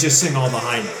original would just sing all the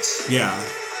high notes. Yeah.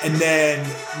 And then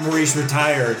Maurice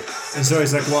retired, and so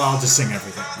he's like, well, I'll just sing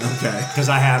everything. Okay. Because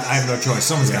I have no choice.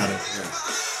 Someone's got it. Yeah.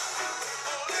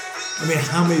 I mean,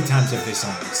 how many times have they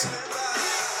sung this song?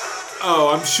 Oh,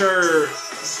 I'm sure,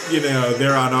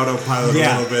 they're on autopilot a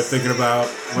little bit, thinking about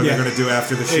what they're going to do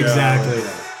after the show. Exactly.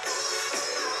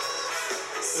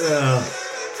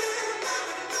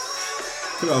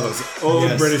 Look at all those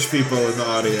old British people in the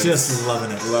audience. Just loving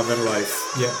it. Loving life.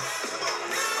 Yeah.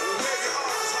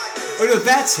 Oh, no,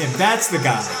 that's him. That's the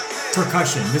guy.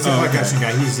 Percussion. This is a percussion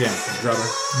guy. He's, drummer.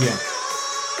 Yeah.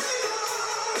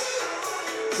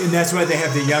 And that's why they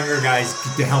have the younger guys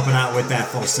helping out with that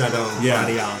falsetto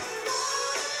body on.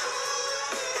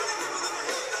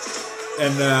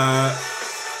 And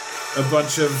a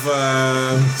bunch of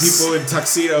people in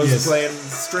tuxedos playing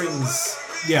strings.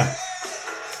 Yeah.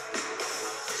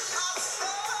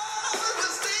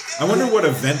 I wonder what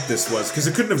event this was, because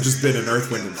it couldn't have just been an Earth,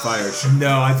 Wind, and Fire show.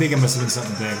 No, I think it must have been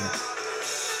something bigger.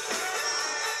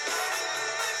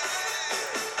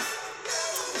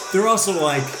 They're also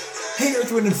like, hey,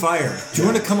 Earth, Wind, and Fire, do you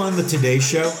want to come on the Today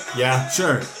Show? Yeah.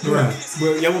 Sure. Yeah.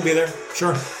 We'll be there.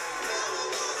 Sure. Do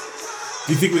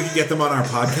you think we can get them on our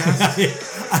podcast?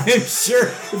 I'm sure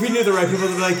if we knew the right people,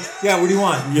 they'd be like, yeah, what do you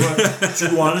want? Do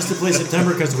you want us to play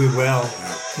September? Because we will.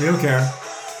 We don't care.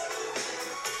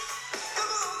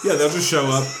 Yeah, they'll just show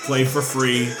up, play for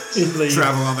free,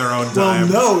 travel on their own time.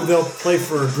 Well, no, they'll play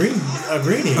for a greenie.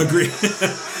 Agree.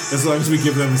 As long as we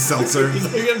give them seltzer. We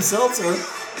give them seltzer.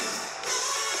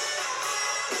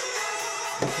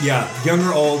 Yeah, young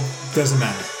or old, doesn't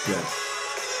matter. Yeah.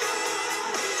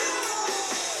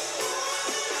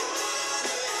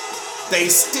 They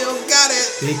still got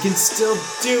it. They can still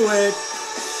do it.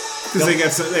 Because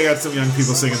they got some young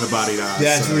people singing the body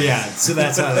dance. So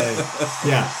that's how they.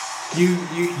 Yeah.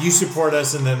 You support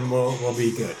us, and then we'll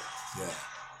be good. Yeah.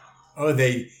 Oh,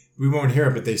 we won't hear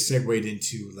it, but they segued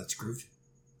into Let's Groove.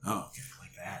 Oh, okay,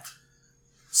 like that.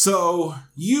 So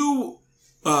you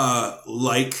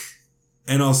like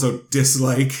and also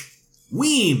dislike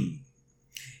Ween.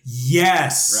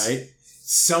 Yes. Right.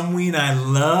 Some Ween I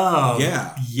love.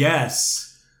 Yeah.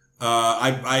 Yes.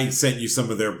 I sent you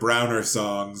some of their Browner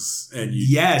songs, and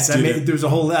you there was a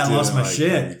whole lot. I lost my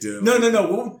shit. No.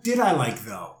 What did I like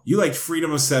though? You liked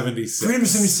Freedom of 76. Freedom of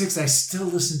 76. I still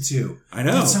listen to. I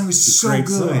know that song is so good.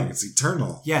 Song. It's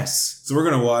eternal. Yes. So we're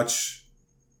gonna watch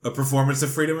a performance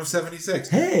of Freedom of 76.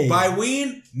 Hey, by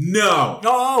Ween? No.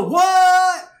 Oh,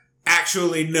 what?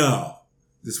 Actually, no.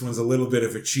 This one's a little bit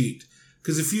of a cheat.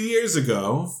 Because a few years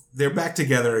ago, they're back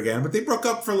together again, but they broke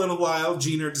up for a little while.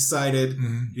 Gina decided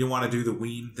he didn't want to do the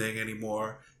Ween thing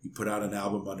anymore. He put out an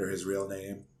album under his real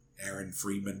name, Aaron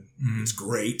Freeman. It's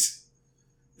great.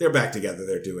 They're back together.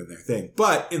 They're doing their thing.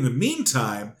 But in the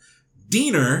meantime,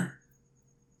 Diener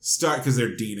because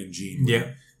they're Dean and Gene.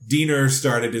 Yeah. Diener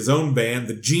started his own band,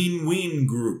 the Dean Ween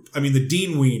Group. I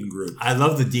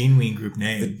love the Dean Ween Group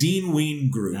name. The Dean Ween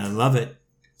Group. I love it.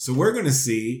 So we're going to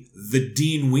see the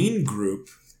Dean Ween Group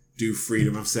do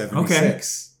Freedom of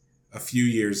 76 a few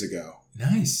years ago.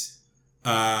 Nice.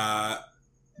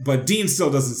 But Dean still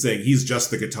doesn't sing. He's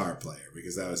just the guitar player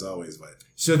because that was always what.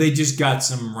 So they just got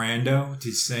some rando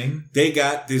to sing? They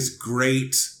got this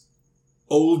great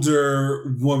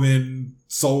older woman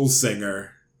soul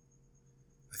singer.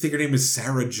 I think her name is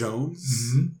Sarah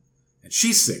Jones. And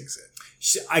she sings it.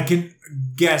 I can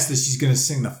guess that she's going to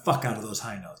sing the fuck out of those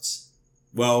high notes.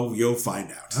 Well, you'll find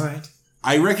out. All right.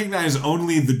 I recognize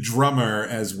only the drummer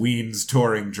as Ween's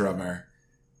touring drummer,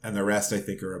 and the rest I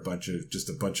think are a bunch of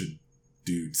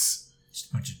dudes. Just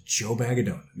a bunch of Joe Bag of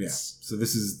Donuts. Yeah. So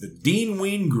this is the Dean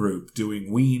Ween Group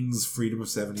doing Ween's Freedom of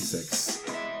 76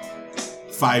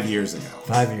 5 years ago.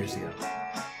 5 years ago.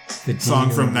 The song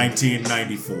from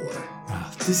 1994.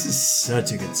 Oh, this is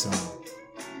such a good song.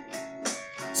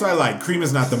 So I lied. Cream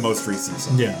is not the most recent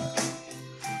song. Yeah.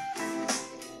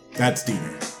 That's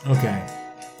Diener. Okay.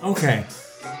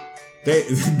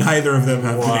 Neither of them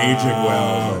have been aging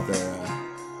well, but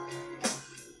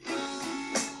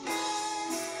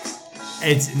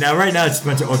they're right now it's a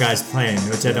bunch of old guys playing,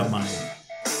 which I don't mind.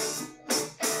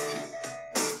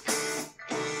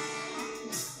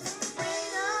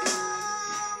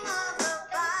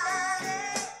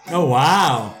 Oh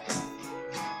wow.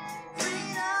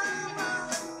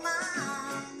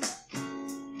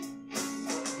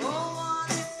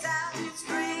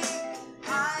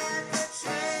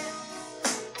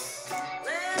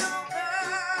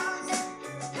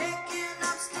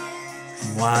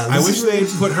 Wow, I wish they'd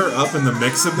put her up in the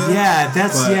mix a bit. Yeah,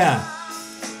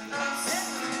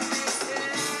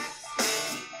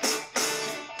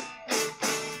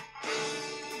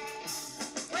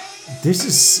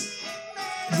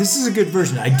 This is a good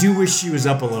version. I do wish she was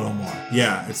up a little more.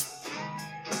 Yeah,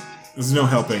 there's no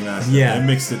helping that. Yeah. I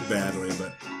mixed it badly,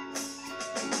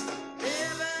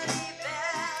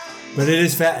 but it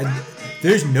is fat.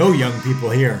 There's no young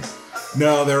people here.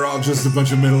 No, they're all just a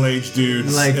bunch of middle-aged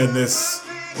dudes and this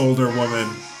older woman.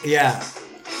 Yeah.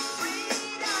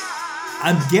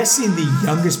 I'm guessing the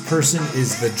youngest person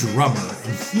is the drummer,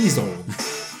 and he's old.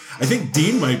 I think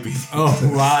Dean might be. Oh,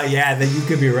 wow, yeah, then you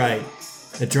could be right.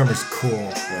 The drummer's cool.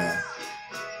 Yeah.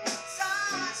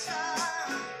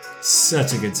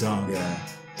 Such a good song. Yeah.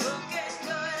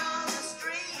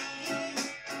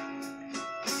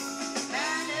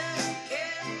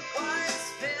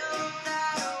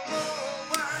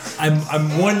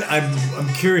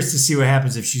 I'm curious to see what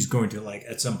happens if she's going to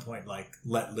at some point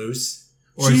let loose.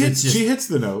 Or she hits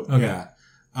the note. Okay.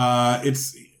 Yeah.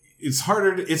 It's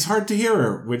hard to hear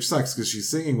her, which sucks because she's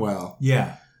singing well.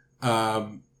 Yeah.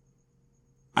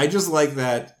 I just like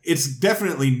that. It's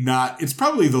definitely not. It's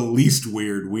probably the least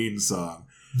weird Ween song.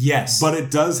 Yes. But it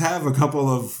does have a couple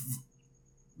of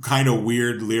kind of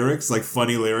weird lyrics,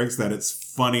 funny lyrics that it's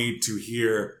funny to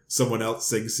hear someone else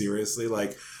sing seriously,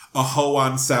 like "A Hoe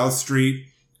on South Street"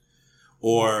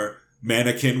 or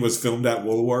 "Mannequin was filmed at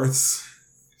Woolworths."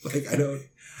 I don't.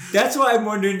 That's why I'm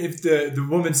wondering if the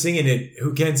woman singing it,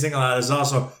 who can sing a lot, is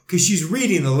also because she's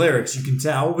reading the lyrics. You can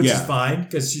tell, which is fine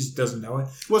because she doesn't know it.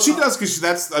 Well, she does because she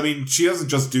doesn't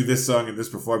just do this song in this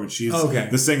performance. She's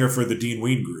the singer for the Dean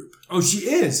Ween Group. Oh, she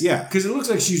is. Yeah, because it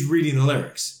looks like she's reading the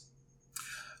lyrics.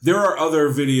 There are other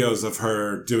videos of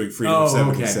her doing Freedom of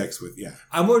 76 with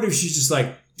I'm wondering if she's just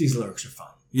these lyrics are fine.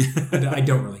 Yeah, I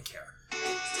don't really care.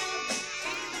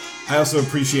 I also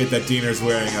appreciate that Diener's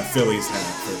wearing a Phillies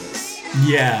hat for this.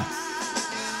 Yeah.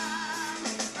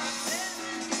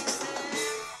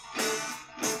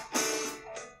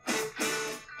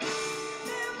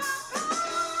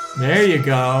 There you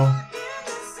go.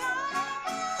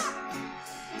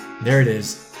 There it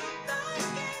is.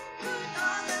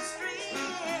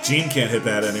 Gene can't hit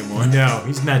that anymore. No,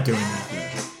 he's not doing that.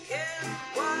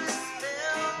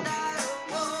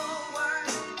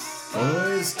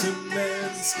 Boys to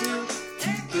men still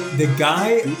keep the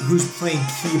guy who's playing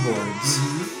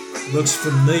keyboards looks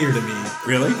familiar to me.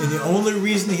 Really? And the only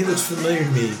reason he looks familiar to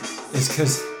me is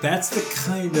because that's the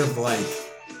kind of like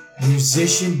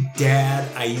musician dad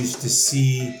I used to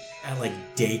see at like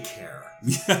daycare.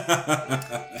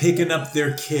 Picking up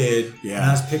their kid. Yeah. And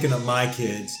I was picking up my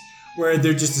kids. Where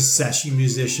they're just a session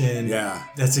musician. Yeah.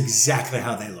 That's exactly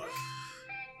how they look.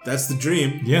 That's the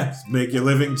dream. Yeah. Make your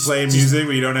living playing music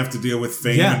where you don't have to deal with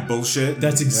fame and bullshit.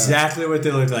 That's exactly what they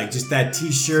look like. Just that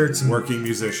t-shirt, and working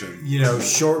musician. you know,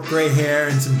 short gray hair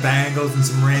and some bangles and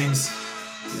some rings.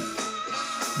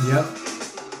 Yep.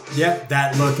 Yep,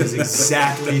 that look is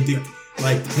exactly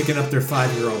like picking up their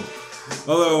 5-year-old.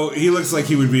 Although he looks like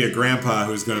he would be a grandpa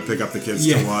who's going to pick up the kids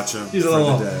to watch him He's for a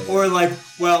little, the day. or like,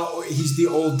 well, he's the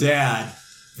old dad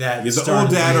that He's the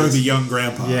old dad or the young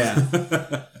grandpa.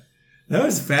 Yeah. That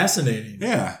was fascinating.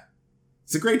 Yeah.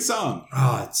 It's a great song.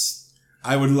 Oh,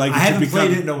 I would like. I haven't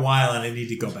played it in a while, and I need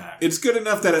to go back. It's good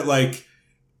enough that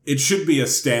it should be a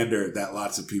standard that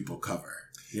lots of people cover.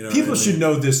 You know, people should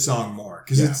know this song more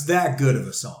because it's that good of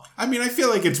a song. I mean, I feel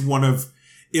like it's one of,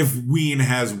 if Ween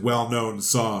has well-known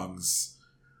songs,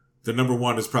 the number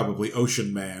one is probably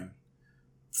Ocean Man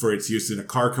for its use in a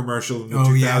car commercial in the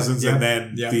 2000s, and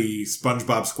then the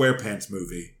SpongeBob SquarePants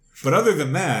movie. But other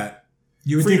than that,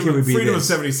 you would think it would be Freedom of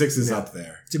 76 is up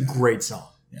there. It's a great song.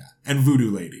 Yeah, and Voodoo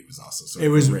Lady was also sort it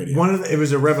of was radio. it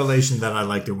was a revelation that I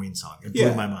liked a Ween song. It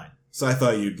blew my mind. So I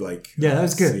thought you'd that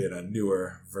was good. see it, a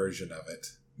newer version of it.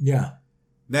 Yeah.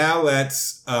 Now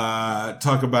let's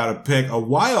talk about a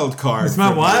wild card. It's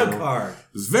my wild card. I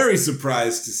was very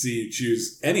surprised to see you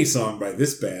choose any song by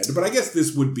this band, but I guess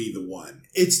this would be the one.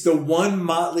 It's the one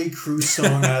Motley Crue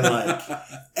song I like.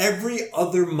 Every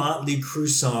other Motley Crue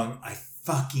song I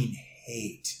fucking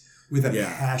hate with a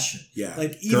passion. Yeah.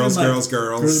 Like even Girls, like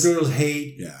Girls.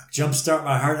 Hate. Yeah. Jumpstart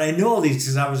My Heart. I know all these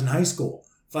because I was in high school.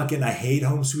 Fucking I hate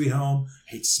Home Sweet Home.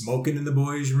 Hate Smoking in the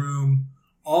Boys' Room.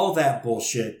 All that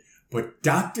bullshit. But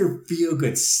Dr.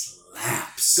 Feelgood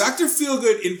slaps. Dr.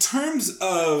 Feelgood, in terms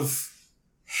of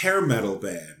hair metal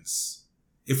bands,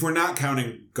 if we're not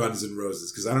counting Guns N'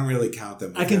 Roses, because I don't really count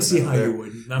them. I can see how you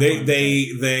wouldn't.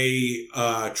 They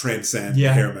transcend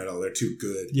hair metal. They're too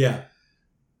good. Yeah.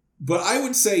 But I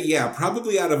would say,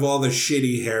 probably out of all the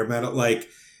shitty hair metal, like,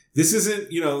 this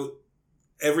isn't,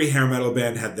 every hair metal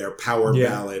band had their power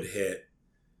ballad hit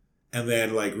and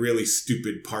then, like, really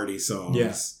stupid party songs.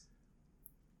 Yes.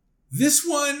 This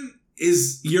one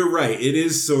is, you're right, it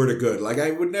is sort of good. Like,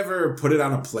 I would never put it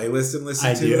on a playlist and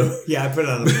listen to it. Yeah, I put it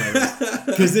on a playlist.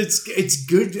 Because it's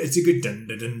good. It's a good dun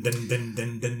dun dun dun dun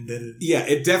dun dun dun. Yeah,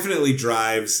 it definitely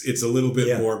drives. It's a little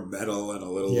bit more metal and a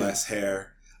little less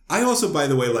hair. I also, by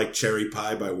the way, like Cherry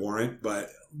Pie by Warrant, but...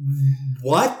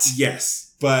 What?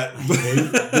 Yes, but...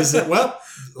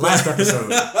 Last episode.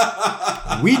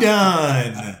 We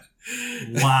done.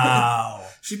 Wow.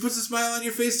 She puts a smile on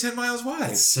your face 10 miles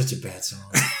wide. It's such a bad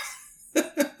song.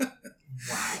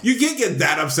 Wow. You can't get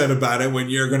that upset about it when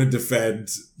you're going to defend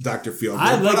Dr. Feelgood.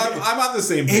 I'm on the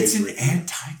same page. It's an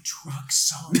anti-drug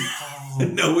song.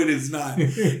 No, it is not.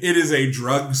 It is a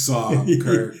drug song,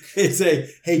 Kirk. It's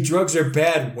hey, drugs are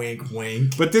bad, wink,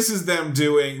 wink. But this is them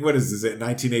doing, what is this,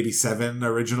 1987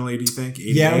 originally, do you think?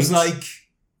 88? Yeah, it was like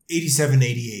 87,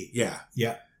 88. Yeah.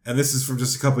 Yeah. And this is from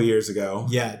just a couple years ago.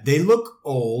 Yeah, they look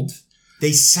old.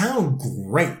 They sound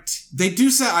great. They do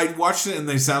sound. I watched it and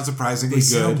they sound surprisingly good.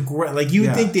 Sound great. Like you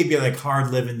would think they'd be like hard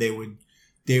living. They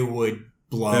would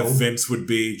blow. That Vince would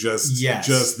be just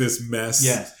this mess.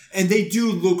 Yes, and they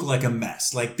do look like a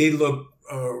mess. Like they look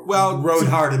rode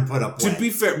hard and put up. To be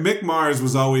fair, Mick Mars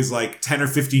was always like 10 or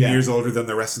 15 years older than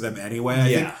the rest of them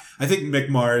anyway. I think Mick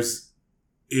Mars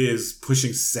is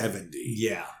pushing 70.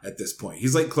 Yeah, at this point,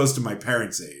 he's like close to my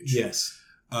parents' age. Yes.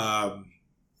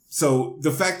 So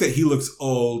the fact that he looks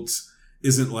old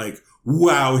isn't like,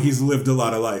 wow, he's lived a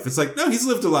lot of life. It's like, no, he's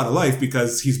lived a lot of life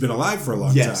because he's been alive for a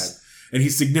long time. And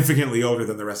he's significantly older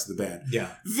than the rest of the band. Yeah.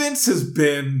 Vince has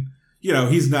been,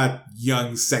 he's not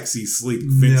young, sexy, sleek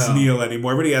Vince Neil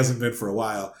anymore, but he hasn't been for a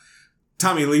while.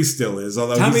 Tommy Lee still is,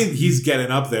 although he's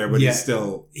getting up there, but he looks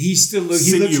good, he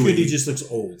just looks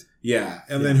old. Yeah.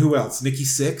 And then who else? Nikki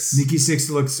Sixx? Nikki Sixx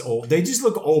looks old. They just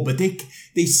look old, but they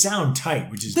sound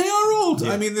tight, which is... They are old.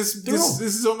 Yeah. I mean, this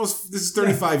is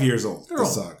 35 years old,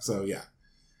 this song. So, yeah.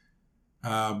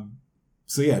 Dr.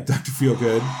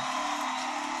 Feelgood.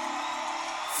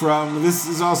 This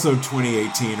is also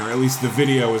 2018, or at least the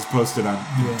video was posted on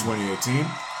 2018.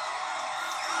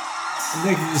 I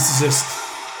think this is just...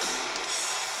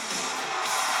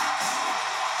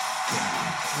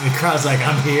 The crowd's like,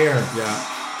 I'm here. Yeah.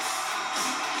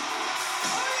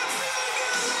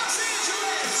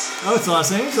 Oh, it's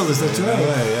Los Angeles. That's right.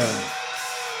 Yeah.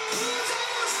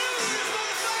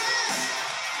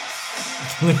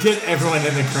 Look at everyone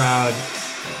in the crowd.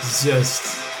 It's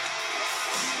just.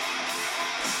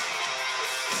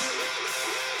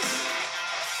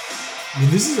 I mean,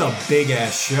 this is a big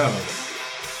ass show.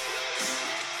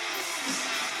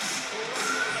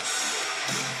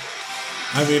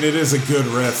 I mean, it is a good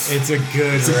riff. It's a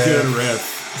good It's a good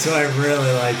riff. So I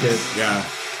really like it. Yeah.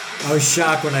 I was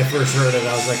shocked when I first heard it.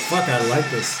 I was like, fuck, I like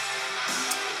this.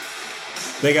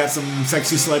 They got some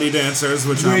sexy slutty dancers,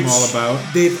 which I'm all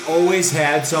about. They've always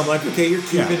had, so I'm like, okay, you're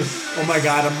keeping. Yeah. Oh my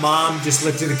god, a mom just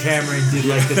looked at the camera and did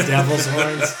like the devil's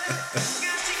horns.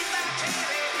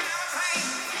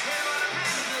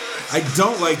 I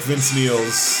don't like Vince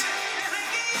Neil's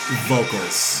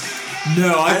vocals.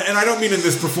 No, And I don't mean in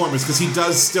this performance, because he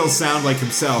does still sound like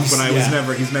himself, but he's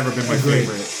never been my Agreed.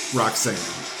 favorite rock singer.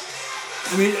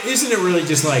 I mean, isn't it really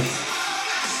just like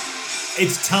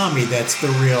it's Tommy that's the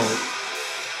real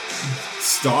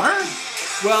Star?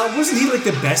 Well, wasn't he like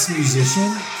the best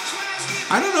musician?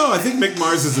 I don't know. I think Mick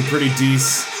Mars is a pretty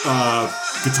decent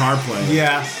guitar player.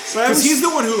 Yeah, Because he's the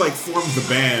one who like formed the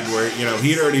band where, you know,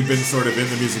 he'd already been sort of in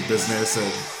the music business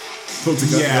and pulled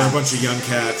together a bunch of young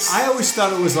cats. I always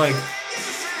thought it was like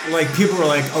people were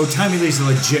like, oh, Tommy Lee's a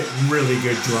legit really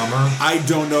good drummer. I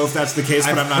don't know if that's the case,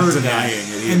 but I'm not heard of denying that.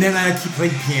 it either. And then he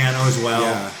played piano as well.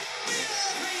 Yeah.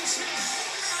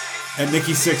 And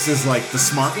Nikki Sixx is like the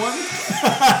smart one.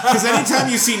 Because anytime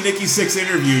you see Nikki Sixx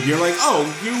interviewed, you're like, oh,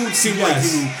 you seem like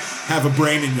you have a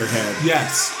brain in your head.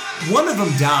 Yes. One of them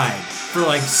died for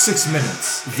like 6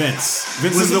 minutes. Vince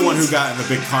Was is the it one who Vince? got in the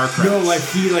big car crash. No, like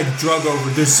he like drug over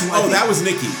this. Oh, that was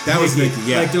Nikki. That was Nikki,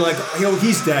 yeah. Like they're like, yo,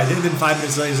 he's dead. And then 5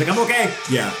 minutes later, he's like, I'm okay.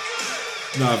 Yeah.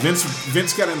 No,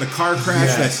 Vince got in the car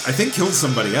crash that I think killed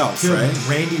somebody else, Killed right?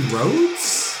 Randy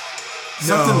Rhoads?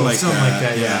 Something like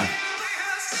that, yeah.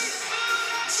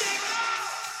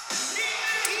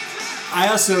 I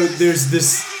also, there's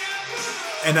this,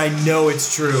 and I know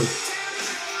it's true.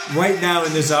 Right now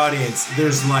in this audience,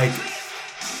 there's like,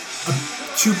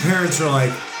 two parents are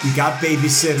like, we got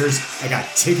babysitters, I got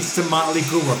tickets to Motley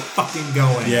Crue, we're fucking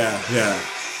going. Yeah.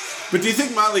 But do you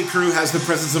think Motley Crue has the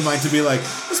presence of mind to be like,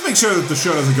 let's make sure that the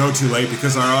show doesn't go too late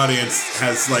because our audience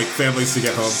has like families to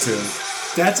get home to?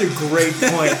 That's a great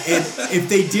point. And if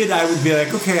they did, I would be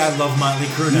like, okay, I love Motley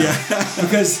Crue now. Yeah.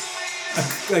 Because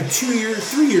like 3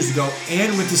 years ago,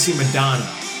 Anne went to see Madonna.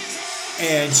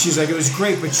 And she's like, it was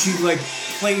great, but she like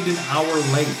played an hour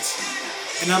late.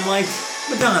 And I'm like,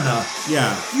 Madonna,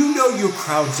 Yeah. you know your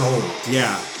crowd's old.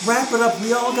 Yeah. Wrap it up.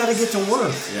 We all got to get to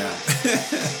work. Yeah.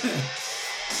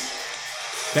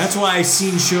 That's why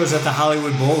seen shows at the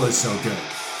Hollywood Bowl is so good.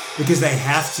 Because they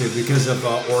have to, because of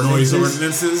ordinances. Noise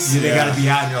ordinances? Yeah, they Yeah. got to be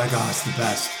out, and you're like, oh, it's the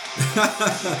best.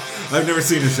 I've never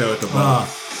seen a show at the Bowl.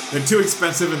 They're too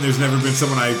expensive, and there's never been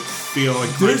someone I feel like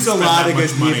There's a spend lot that of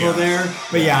good much money people on. there,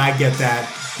 but yeah, I get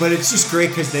that. But it's just great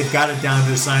because they've got it down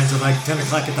to the signs of like 10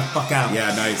 o'clock, get the fuck out.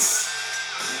 Yeah, nice.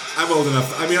 I'm old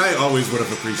enough. I mean, I always would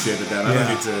have appreciated that. I don't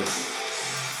Yeah. need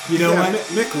to. You know Yeah, what?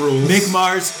 Mick rules. Mick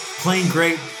Mars playing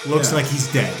great, looks Yeah. like he's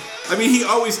dead. I mean,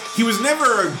 he was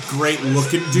never a great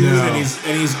looking dude, No. and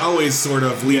he's always sort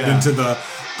of leaned Yeah. into the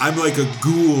I'm like a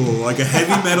ghoul, like a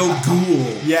heavy metal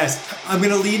ghoul. Yes, I'm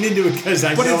gonna lean into it because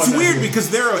I But know it's I'm not weird good. because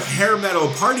they're a hair metal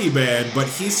party band, but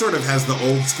he sort of has the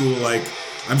old school like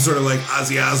I'm sort of like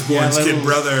Ozzy Osbourne's little kid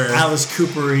brother, Alice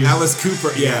Cooper. Alice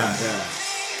Cooper. Yeah. Yeah.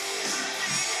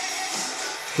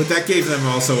 But that gave them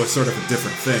also a sort of a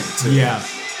different thing too. Yeah.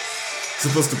 It's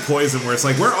opposed to Poison, where it's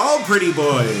like we're all pretty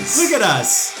boys. Look at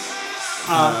us.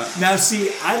 Now,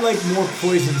 see, I like more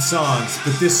Poison songs,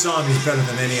 but this song is better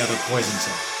than any other Poison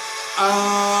song.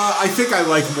 I think I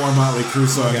like more Motley Crue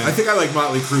songs. Okay. I think I like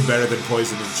Motley Crue better than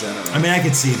Poison in general. I mean, I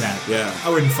could see that. Yeah. I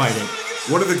wouldn't fight it.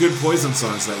 What are the good Poison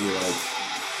songs that you like?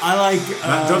 I like.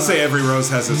 Don't say Every Rose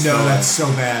Has Its No, Thorn. that's so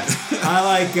bad. I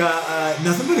like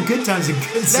Nothing But a Good Time's a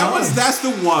good song. That's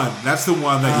the one. That's the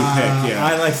one that you pick. Yeah.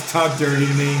 I like Talk Dirty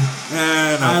to Me. No,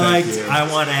 I thank liked you. I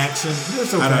Want Action.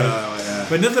 That's okay. I don't know. Yeah.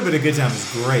 But Nothing But a Good Time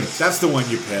is great. That's the one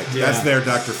you picked. Yeah. That's their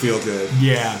Dr. Feelgood.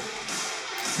 Yeah.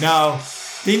 Now,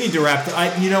 they need to wrap.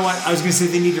 You know what? I was going to say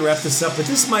they need to wrap this up, but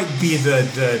this might be the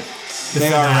They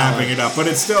finale. are wrapping it up, but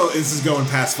it's still, this is going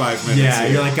past 5 minutes. Yeah,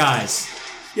 here. you're like, guys.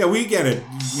 Yeah, we get it.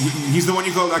 He's the one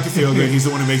you call Dr. Feelgood. He's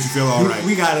the one who makes you feel all right.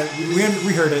 We got it.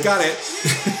 We heard it. got it.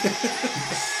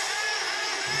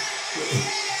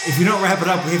 If you don't wrap it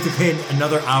up, we have to pay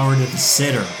another hour to the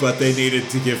sitter. But they needed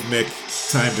to give Mick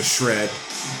time to shred.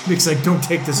 Mick's like, don't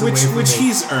take this away from me. Which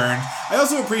he's earned. I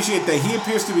also appreciate that he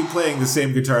appears to be playing the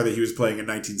same guitar that he was playing in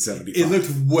 1975. It looked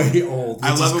way old.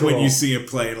 I love it when you see him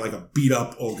playing like a beat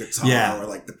up old guitar, Yeah. or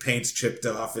like the paint's chipped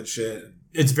off and shit.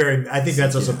 It's very. I think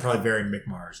that's also probably very Mick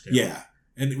Mars. Too. Yeah.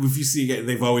 And if you see,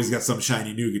 they've always got some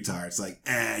shiny new guitar. It's like,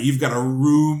 you've got a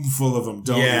room full of them,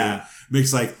 don't you?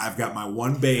 Mick's like, I've got my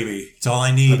one baby. It's all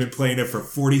I need. I've been playing it for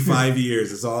 45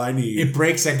 years. That's all I need. It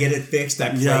breaks, I get it fixed, I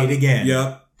play it again.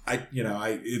 Yep.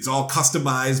 It's all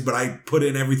customized, but I put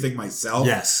in everything myself.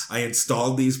 Yes. I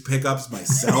installed these pickups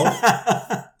myself.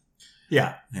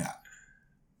 Yeah. Yeah.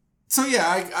 So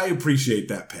yeah, I appreciate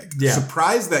that pick. Yeah.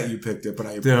 Surprised that you picked it, but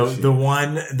I appreciate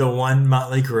it. The one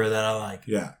Motley Crue that I like.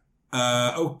 Yeah.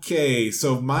 Okay,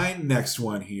 so my next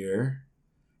one here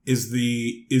is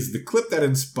the clip that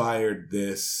inspired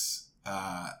this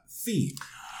theme.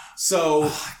 So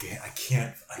I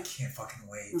can't fucking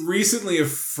wait. Recently, a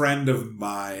friend of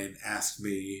mine asked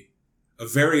me a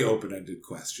very open-ended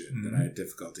question that I had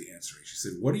difficulty answering. She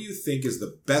said, "What do you think is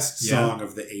the best song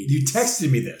of the '80s?" You texted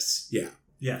me this. Yeah.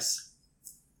 Yes.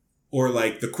 Or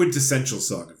like the quintessential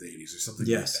song of the '80s or something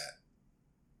like that.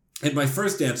 And my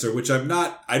first answer, which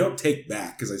I don't take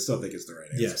back because I still think it's the right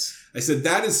answer. Yes. I said,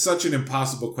 that is such an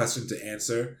impossible question to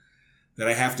answer that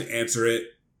I have to answer it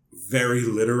very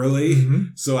literally. Mm-hmm.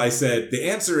 So I said, the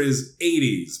answer is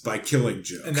 80s by Killing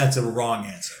Joke. And that's a wrong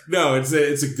answer. No, it's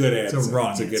a good answer. It's a wrong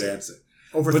answer. Good answer.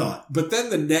 Overthought. But then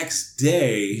the next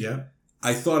day,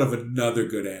 I thought of another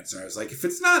good answer. I was like, if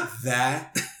it's not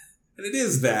that, and it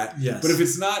is that, yes. But if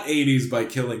it's not 80s by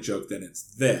Killing Joke, then it's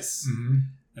this. Mm-hmm.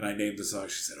 And I named the song.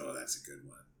 She said, oh, that's a good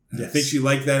one. Yes. I think she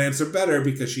liked that answer better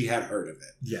because she had heard of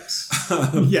it. Yes.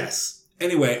 Yes.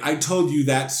 Anyway, I told you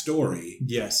that story.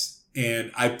 Yes. And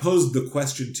I posed the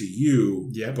question to you.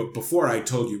 Yeah. But before I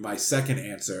told you my second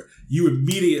answer, you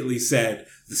immediately said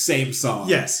the same song.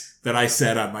 Yes. That I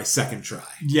said on my second try.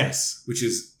 Yes. Which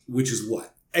is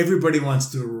what? Everybody Wants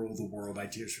to Rule the World by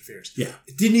Tears for Fears. Yeah.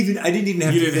 I didn't even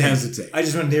have you to didn't hesitate. I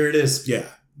just went, there it is. Yeah.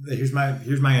 Here's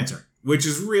my answer. Which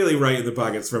is really right in the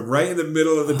pocket. It's from right in the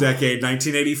middle of the decade,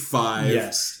 1985.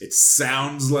 Yes. It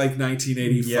sounds like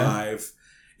 1985.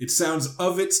 Yeah. It sounds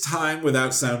of its time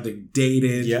without sounding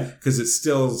dated. Yeah. Because it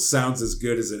still sounds as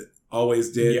good as it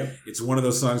always did. Yep. It's one of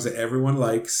those songs that everyone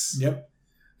likes. Yep.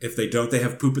 If they don't, they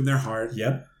have poop in their heart.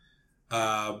 Yep.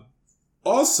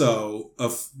 Also,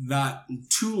 not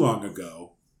too long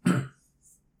ago,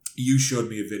 you showed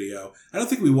me a video. I don't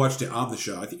think we watched it on the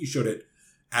show. I think you showed it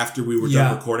after we were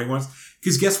done recording once.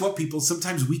 Because guess what, people?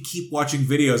 Sometimes we keep watching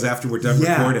videos after we're done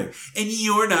recording. And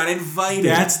you're not invited.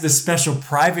 That's the special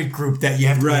private group that you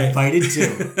have to be invited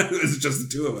to. It's just the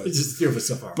two of us. It's just the two of us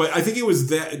so far. But I think it was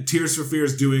that Tears for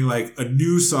Fears doing like a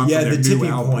new song for their the new tipping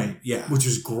album. point. Yeah. Which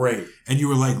was great. And you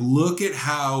were like, look at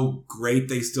how great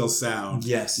they still sound.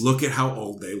 Yes. Look at how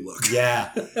old they look.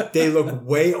 Yeah. They look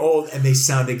way old and they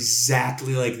sound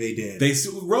exactly like they did.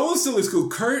 Roland still looks cool.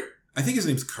 Kurt, I think his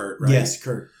name's Kurt, right? Yes,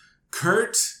 Kurt.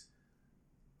 Kurt,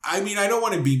 I mean, I don't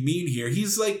want to be mean here.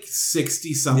 He's like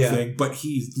 60 something, but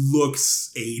he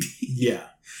looks 80. Yeah.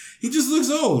 He just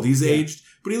looks old. He's aged,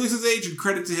 but he looks his age, and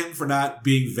credit to him for not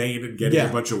being vain and getting a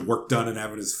bunch of work done and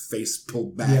having his face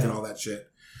pulled back and all that shit.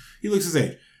 He looks his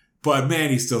age. But man,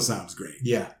 he still sounds great.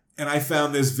 Yeah. And I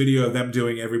found this video of them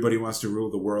doing Everybody Wants to Rule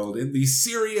the World in the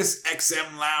Sirius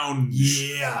XM Lounge.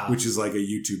 Yeah. Which is like a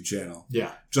YouTube channel.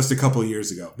 Yeah. Just a couple years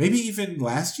ago. Maybe even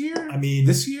last year? I mean,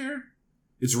 this year?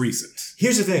 It's recent.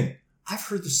 Here's the thing. I've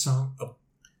heard the song a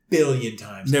billion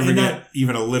times. Never get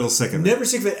even a little sick of it. Never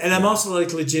sick of it. And I'm also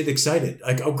like legit excited.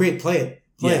 Like, oh great, play it.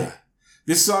 Play it.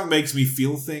 This song makes me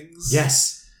feel things.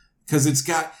 Yes. Because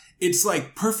it's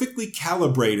like perfectly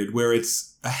calibrated where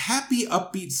it's a happy,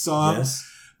 upbeat song. Yes.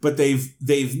 But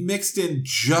they've mixed in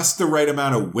just the right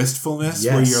amount of wistfulness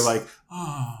where you're like,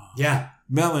 oh. Yeah.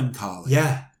 Melancholy.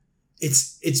 Yeah.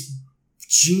 It's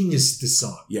genius, this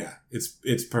song. Yeah.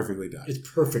 It's perfectly done. It's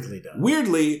perfectly done.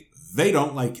 Weirdly, they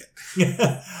don't like it.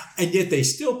 And yet they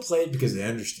still play it because they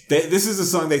understand. This is a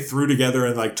song they threw together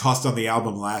and like tossed on the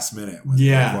album last minute when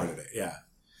they recorded it. Yeah.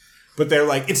 But they're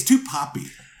like, it's too poppy.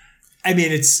 I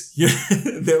mean,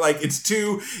 they're like, it's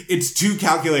too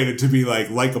calculated to be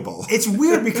like likable. It's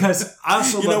weird because I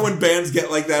also you know when bands get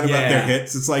like that about their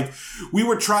hits, it's like we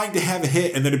were trying to have a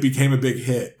hit and then it became a big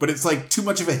hit, but it's like too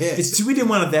much of a hit. We didn't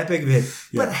want it that big of a hit,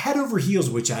 but Head Over Heels,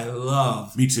 which I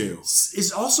love, me too,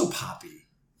 is also poppy.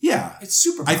 Yeah, it's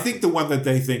super poppy. I think the one that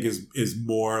they think is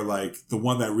more like the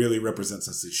one that really represents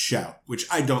us is Shout, which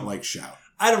I don't like Shout.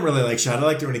 I don't really like Shout. I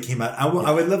liked it when it came out. I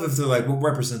would love if they're like, what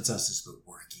represents us is the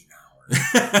working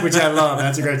hours, which I love.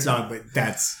 That's a great song, but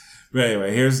that's... But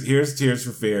anyway, here's Tears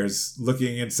for Fears,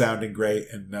 looking and sounding great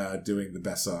and doing the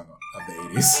best song of the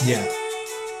 80s. Yeah.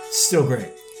 Still great.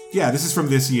 Yeah, this is from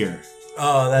this year.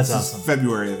 Oh, that's This awesome. is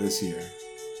February of this year.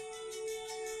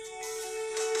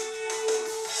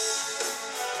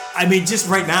 I mean, just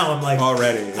right now, I'm like...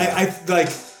 Already. Yeah.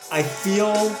 I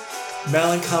feel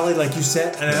melancholy, like you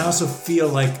said, and I also feel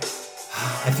like...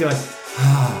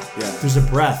 Yeah. There's a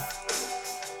breath.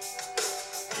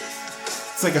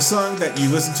 It's like a song that you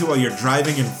listen to while you're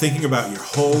driving and thinking about your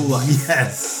whole life.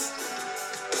 Yes.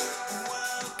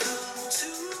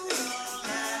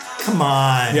 Come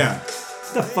on. Yeah.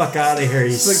 Get the fuck out of here.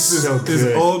 He's It's like so this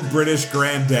good. old British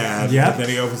granddad. Yep. And then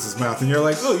he opens his mouth and you're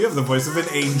like, oh, you have the voice of an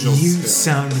angel. You still.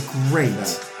 sound great.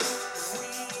 Yeah.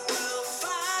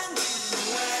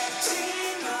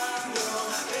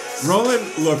 Roland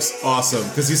looks awesome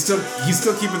because he's still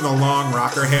keeping the long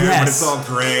rocker hair, Yes. but it's all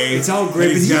gray. It's all gray,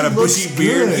 And he's but got he a bushy looks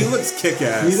beard. good. He looks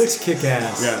kick-ass. He looks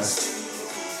kick-ass.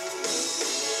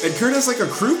 Yeah. And Kurt has like a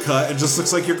crew cut and just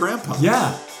looks like your grandpa.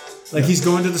 Yeah. Like he's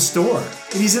going to the store.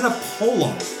 And he's in a polo.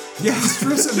 Yeah. He's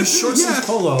dressed in a shorts Yeah. and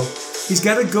polo. He's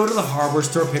got to go to the hardware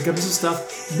store, pick up some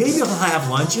stuff. Maybe he'll have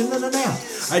lunch and then a nap.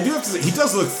 I do have to say, he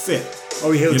does look fit.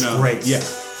 Oh, he looks You know? great. Yeah.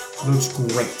 Looks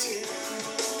great.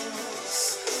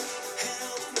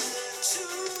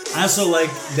 I also like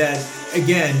that,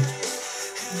 again,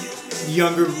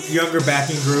 younger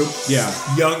backing group. Yeah.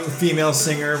 Young female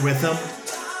singer with him.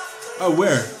 Oh,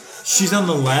 where? She's on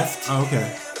the left. Oh,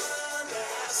 okay.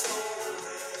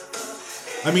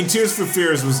 I mean, Tears for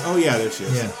Fears was... Oh, yeah, there she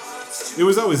is. Yeah. It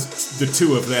was always the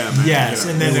two of them. Yes,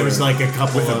 and then there was like a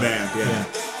couple with of... the band, yeah.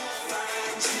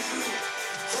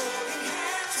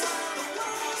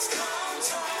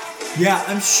 Yeah,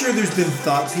 I'm sure there's been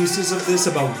thought pieces of this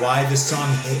about why this song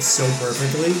hits so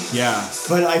perfectly. Yeah.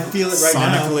 But I feel it right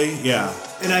Sonically, yeah. now.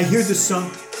 And I hear this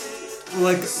song,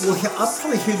 I'll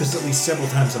probably hear this at least several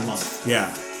times a month.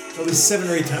 Yeah. At least 7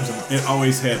 or 8 times a month. It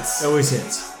always hits. It always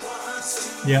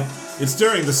hits. Yep. It's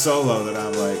during the solo that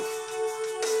I'm like...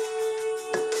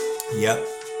 Yep.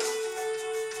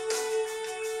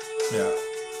 Yeah.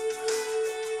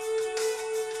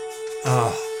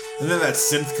 Oh, And then that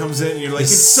synth comes in, and you're like,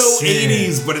 The it's so synth.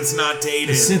 80s, but it's not dated.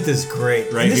 the synth is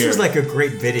great. Right and this here. was like a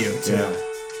great video, too. Yeah.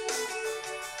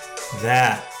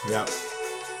 That. Yeah.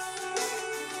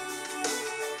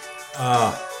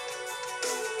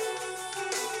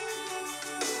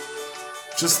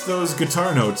 Just those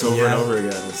guitar notes over Yeah. and over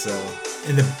again. So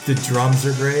And the drums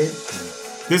are great.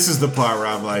 this is the part where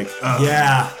I'm like,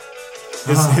 Yeah.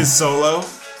 his solo.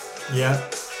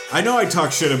 Yep. I know I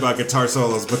talk shit about guitar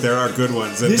solos, but there are good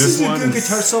ones. And This is a one good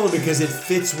guitar solo because it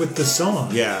fits with the song.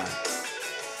 Yeah.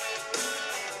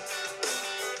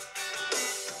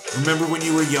 Remember when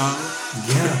you were young?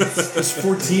 Yeah. I was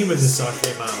 14 when this song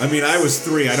came out. I mean, I was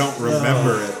 3. I don't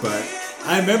remember it, but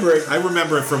I remember it. I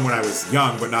remember it from when I was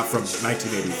young, but not from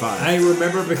 1985. I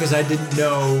remember because I didn't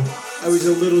know. I was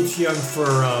a little too young for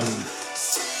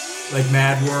like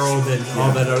Mad World and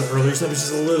all that earlier stuff. I was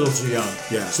just a little too young.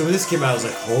 Yeah. So when this came out, I was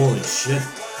like, holy shit.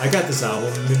 I got this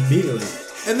album immediately.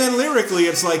 And then lyrically,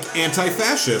 it's like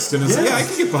anti-fascist, and it's like, Yeah. yeah, I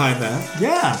can get behind that.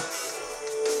 Yeah.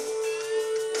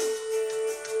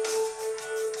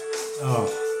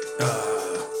 Oh.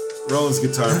 Roland's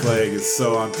guitar playing is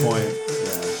so on point.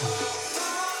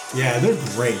 Yeah, they're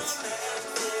great.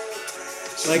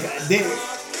 Like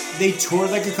they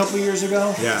toured like a couple years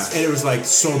ago. Yeah. And it was like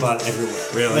sold out everywhere.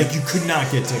 Really? Like you could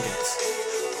not get tickets.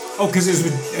 Oh, because it was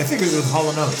with, I think it was with Hall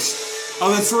 & Oates.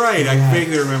 Oh, that's right. I Yeah.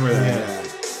 vaguely remember that. Yeah. Yeah.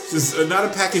 Just not a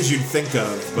package you'd think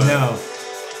of, but No.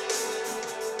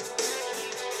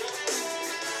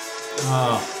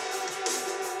 Oh.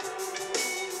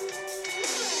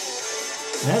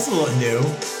 That's a little new.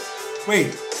 Wait.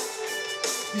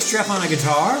 You strap on a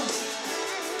guitar?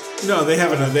 no, they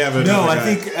have another. They have another No, I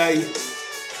guy. think.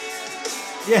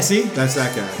 Yeah, see? That's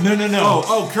that guy. No.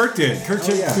 Oh, Kurt did. Kurt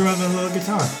threw on the little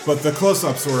guitar. But the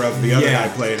close-ups were of the other Yeah.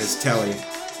 guy playing his telly.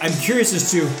 I'm curious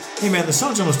as to, hey man, the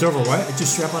song's almost over. Why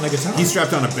just strap on a guitar? He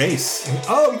strapped on a bass,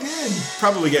 oh, he did.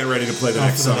 probably getting ready to play the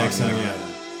next for the song. next song, yeah.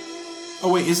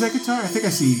 Oh wait, is that guitar? I think I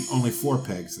see only 4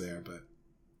 pegs there, but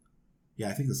yeah,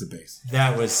 I think that's a bass.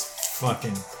 That was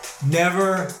fucking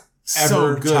never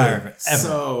So ever good, tired of it. Ever.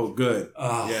 so good.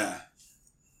 Oh. Yeah,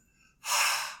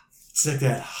 It's like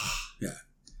that. yeah.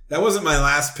 That wasn't my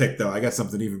last pick though. I got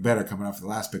something even better coming off the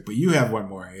last pick, but you have one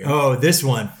more here. Oh, this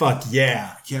one. Fuck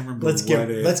yeah. I can't remember. Let's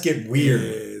get weird.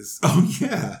 is. Oh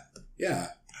yeah, yeah,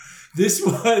 This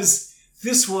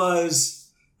was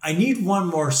I need one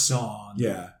more song.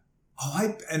 yeah.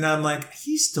 Oh, and I'm like,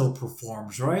 he still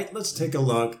performs, right? Let's take a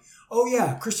look. Oh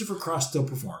yeah, Christopher Cross still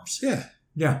performs. Yeah.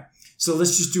 Yeah. So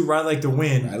let's just do Ride Like the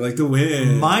Wind. I like the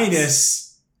win.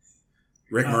 Minus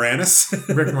Rick Moranis.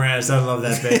 Rick Moranis. I love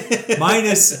that bit.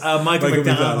 Minus Michael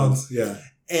McDonald. Yeah.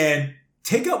 And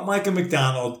take out Michael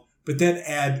McDonald, but then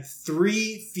add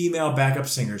 3 female backup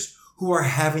singers who are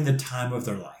having the time of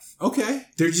their life. Okay.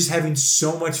 They're just having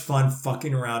so much fun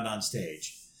fucking around on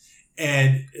stage.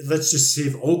 And let's just see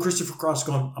if old Christopher Cross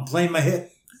going, I'm playing my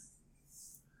hit.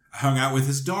 I hung out with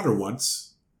his daughter once.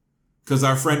 Because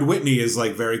our friend Whitney is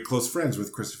like very close friends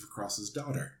with Christopher Cross's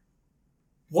daughter.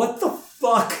 What the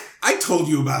fuck? I told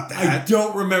you about that. I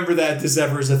don't remember that this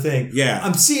ever is a thing. Yeah.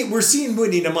 We're seeing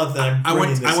Whitney in a month. And I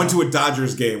went to a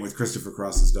Dodgers game with Christopher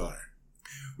Cross's daughter.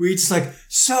 We're just like,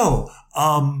 so,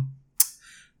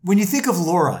 when you think of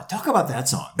Laura, talk about that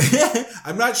song.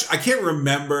 I'm not sure. I can't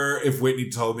remember if Whitney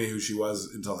told me who she was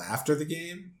until after the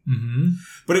game. Mm-hmm.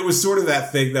 But it was sort of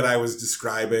that thing that I was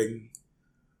describing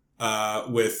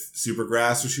with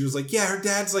Supergrass, where she was like, yeah, her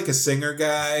dad's like a singer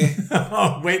guy.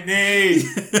 Oh, Whitney.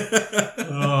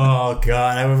 Oh,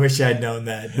 God. I wish I'd known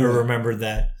that or remembered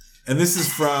that. And this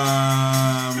is from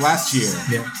last year.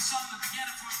 Yeah.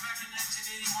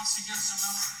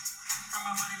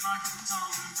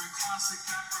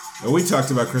 And we talked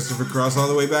about Christopher Cross all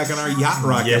the way back on our Yacht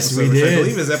Rock Yes, episode, we which I did.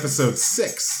 believe is episode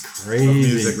 6 Crazy. of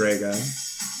Music Ray Guy.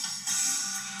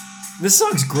 This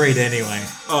song's great anyway.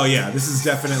 Oh, yeah. This is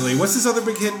definitely... What's his other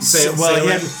big hit?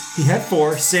 Well, he had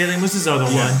 4. Sailing was his other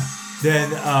Yeah. one.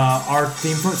 Then our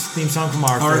theme song from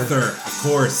Arthur. Of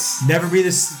course. Never feel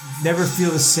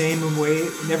the same way.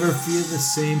 Never feel the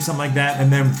same. Something like that.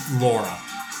 And then Laura.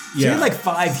 So he Yeah. had like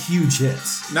 5 huge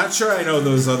hits. Not sure I know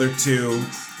those other 2,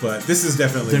 but this is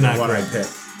definitely They're the not one great. I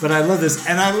picked. But I love this,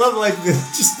 and I love like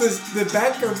the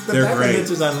background. The They're background great.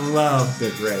 dancers I love. They're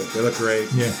great. They look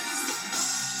great. Yeah.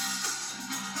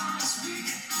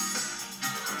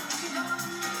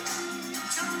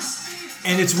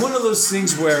 And it's one of those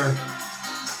things where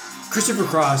Christopher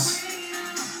Cross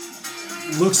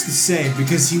looks the same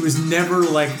because he was never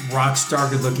like rock star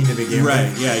good looking to begin Right.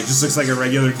 with. Yeah, he just looks like a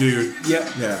regular dude.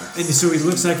 Yep. Yeah. And so he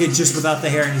looks like it just without the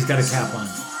hair, and he's got a cap on.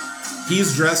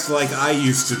 He's dressed like I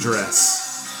used to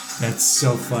dress. That's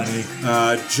so funny.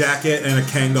 Jacket and a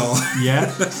Kangol.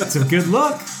 Yeah, it's a good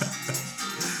look.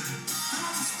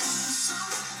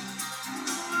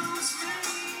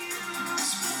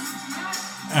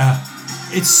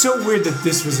 It's so weird that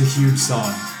this was a huge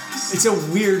song. It's a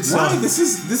weird song. Why?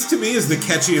 This to me is the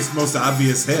catchiest, most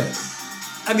obvious hit.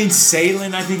 I mean,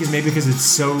 Sailing, I think, is maybe because it's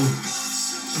so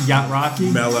yacht rocky.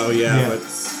 Mellow, Yeah. yeah, but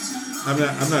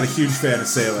I'm not a huge fan of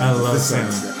Sailor. I but love this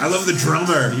song's Sailor. good. I love the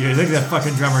drummer. Yeah, look at that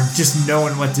fucking drummer just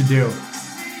knowing what to do.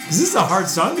 This is a hard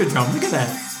song to drum. Look at that.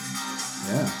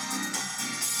 Yeah.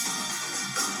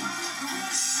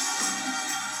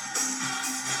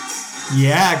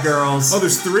 Yeah, girls. Oh,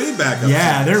 there's 3 backup.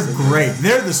 Yeah, singers. they're great.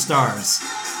 They're the stars.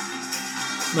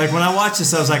 Like, when I watched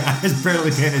this, I was like, I was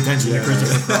barely paying attention to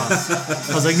Christopher Cross.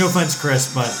 I was like, no offense,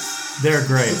 Chris, but they're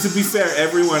great. To be fair,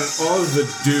 all of the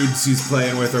dudes he's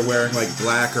playing with are wearing like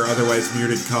black or otherwise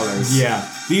muted colors. Yeah.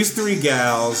 These 3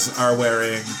 gals are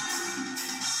wearing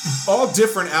all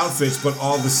different outfits, but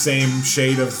all the same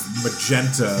shade of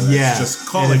magenta. That's Yeah. just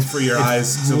calling And for your it's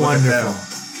eyes to wonderful. look at them.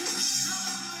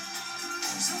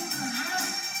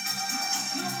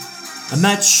 I'm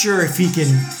not sure if he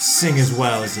can sing as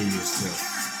well as he used to.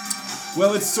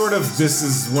 Well, it's sort of, this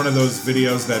is one of those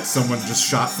videos that someone just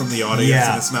shot from the audience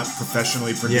Yeah. and it's not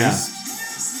professionally produced. Yeah.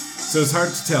 So it's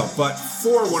hard to tell. But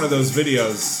for one of those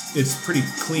videos, it's pretty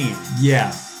clean.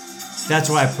 Yeah. That's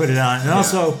why I put it on. And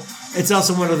also, it's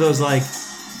also one of those, like,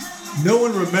 no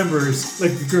one remembers,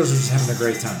 like, the girls are just having a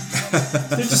great time.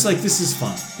 They're just like, this is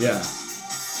fun. Yeah.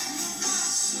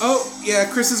 Oh,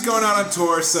 yeah, Chris is going out on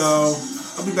tour, so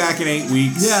I'll be back in 8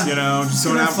 weeks. Yeah. You know, just It's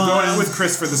going gonna be out fun. with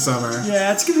Chris for the summer.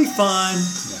 Yeah, it's gonna be fun.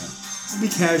 It'll be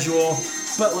casual.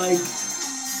 But, like,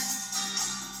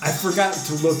 I forgot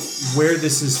to look where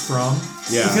this is from.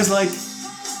 Yeah. Because, like,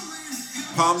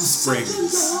 Palm Springs.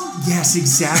 yes,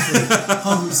 exactly.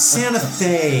 Santa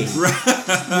Fe. Right.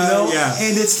 You know? Yeah.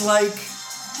 And it's like,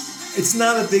 it's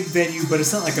not a big venue, but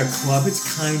it's not like a club. It's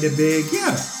kind of big.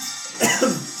 Yeah.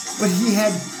 But he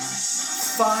had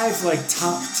 5, like,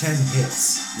 top 10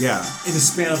 hits Yeah. in the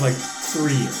span of, like,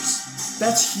 3 years.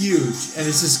 That's huge. And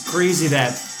it's just crazy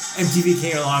that MTV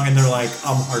came along and they're like,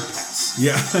 hard pass.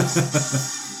 Yeah.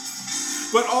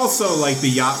 But also, like, the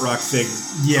yacht rock thing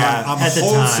Yeah, on the at the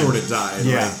whole time. sort of died.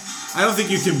 Yeah. Like, I don't think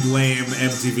you can blame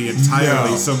MTV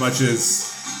entirely No. so much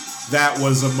as that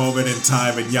was a moment in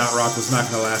time and yacht rock was not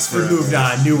going to last forever. It moved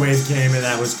on. New Wave came and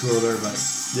that was cooler, but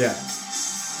yeah.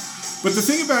 But the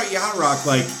thing about yacht rock,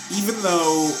 like, even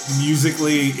though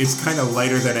musically it's kind of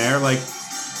lighter than air, like,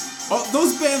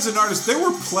 those bands and artists, they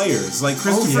were players. Like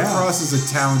Christopher Cross is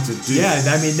a talented dude. Yeah,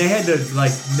 I mean, they had to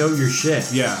like know your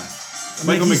shit. Yeah.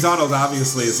 Like, Michael McDonald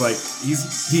obviously is like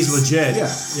he's legit.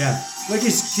 Yeah. Yeah. Like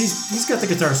he's got the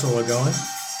guitar solo going.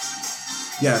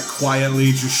 Yeah,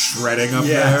 quietly just shredding up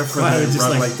there for the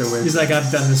Run Like the Wind. He's like,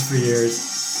 I've done this for years.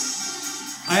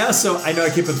 I know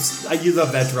you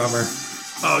love that drummer.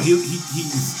 Oh, he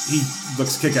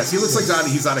looks kick-ass. He looks like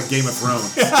he's on a Game of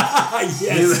Thrones.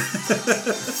 Yes.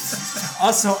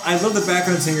 Also, I love the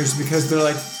background singers because they're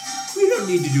like, we don't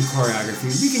need to do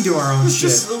choreography. We can do our own shit.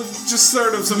 Just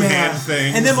sort of some hand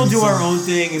things. And then we'll do our own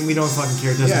thing and we don't fucking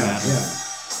care. It doesn't matter. Yeah.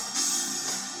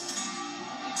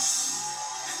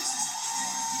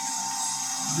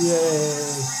 Yay.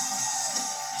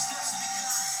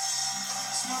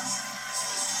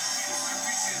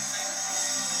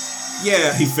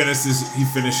 Yeah, he finishes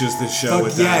this show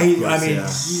with that.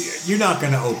 You're not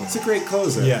going to open. It's a great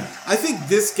closer. Yeah. I think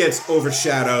this gets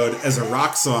overshadowed as a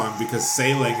rock song because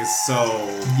Sailing is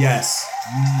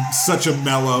such a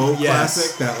mellow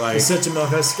classic that like it's such a mellow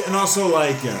classic, and also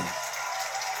like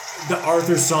the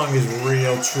Arthur song is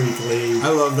real treacly. I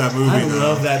love that movie. I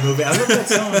love that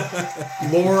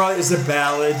song. Laura is a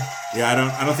ballad. Yeah,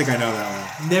 I don't think I know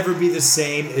that one. Never Be the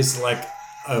Same is like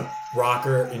a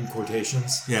rocker in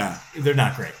quotations. Yeah. They're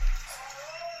not great.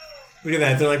 Look at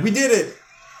that. They're like, we did it.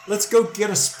 Let's go get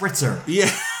a spritzer. Yeah.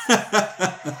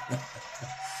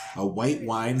 A white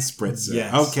wine spritzer.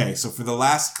 Yes. Okay, so for the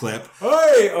last clip,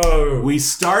 we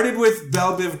started with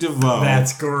Belle Biv DeVoe.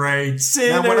 That's great.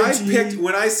 Synergy. Now,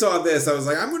 when I saw this, I was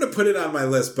like, I'm going to put it on my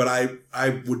list, but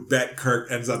I would bet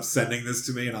Kirk ends up sending this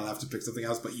to me, and I'll have to pick something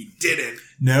else. But you didn't.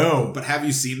 No. But have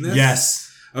you seen this? Yes.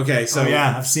 Okay, so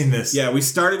I've seen this. Yeah, we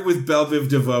started with Belle Biv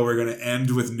DeVoe. We're going to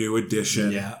end with New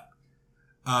Edition. Yeah.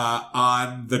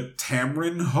 On the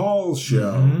Tamron Hall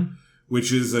show,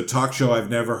 which is a talk show I've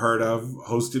never heard of,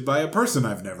 hosted by a person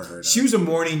I've never heard of. She was a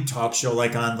morning talk show,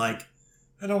 like on like,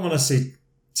 I don't want to say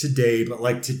Today, but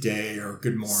like Today or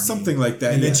Good Morning, something like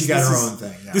that. And then she got her own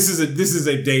thing. Yeah. This is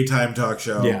a daytime talk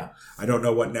show. Yeah, I don't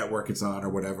know what network it's on or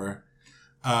whatever.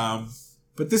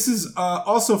 But this is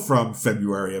also from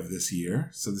February of this year,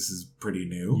 so this is pretty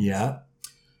new. Yeah.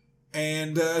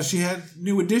 And she had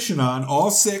New Edition on,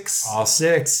 all six of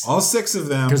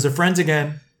them. Because they're friends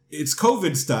again. It's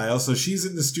COVID style, so she's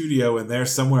in the studio and they're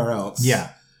somewhere else.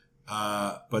 Yeah.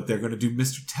 But they're going to do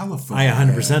Mr. Telephone. I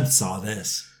 100% saw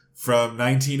this. From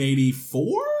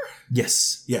 1984?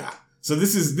 Yes. Yeah. So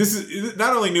this is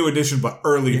not only New Edition, but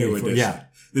early New Edition. Yeah.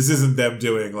 This isn't them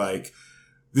doing like,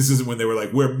 this isn't when they were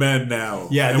like, we're men now.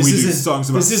 Yeah. And we do songs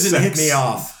about this isn't sex. Hit Me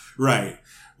Off. Right.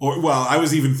 Or, well, I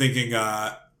was even thinking,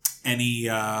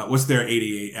 what's their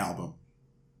 88 album?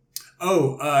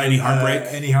 Any Heartbreak?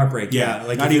 Any Heartbreak, yeah.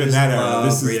 Like not even that era.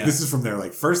 This is from their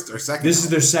like first or second This is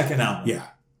their second album. Yeah.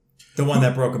 The one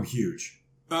that broke them huge.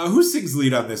 Who sings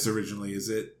lead on this originally? Is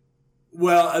it?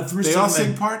 Well, they all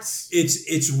sing parts?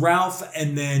 It's Ralph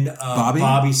and then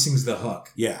Bobby sings the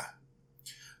hook. Yeah.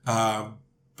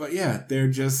 But yeah, they're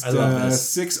just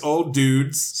 6 old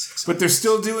dudes, but they're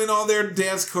still doing all their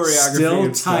dance choreography still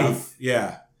and tight. Stuff.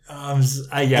 Yeah.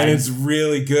 And it's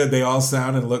really good. They all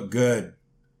sound and look good.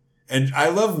 And I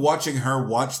love watching her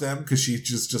watch them because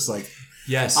she's just like,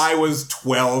 yes, I was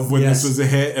 12 when this was a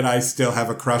hit and I still have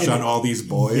a crush on all these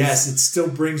boys. Yes, it still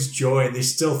brings joy and they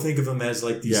still think of them as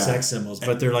like these sex symbols,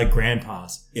 but they're like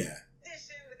grandpas. Yeah.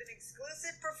 With an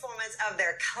exclusive performance of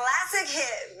their classic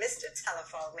hit, Mr.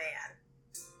 Telephone Man.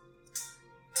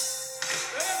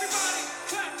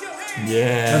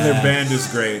 Yeah. And their band is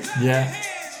great. Yeah.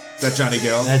 Is that Johnny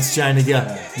Gill? That's Johnny Gill.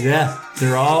 Yeah.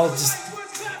 They're all just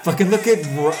fucking look at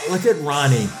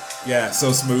Ronnie. Yeah,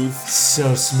 so smooth.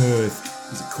 So smooth.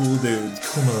 He's a cool dude.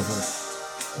 Cool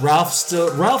motherfucker.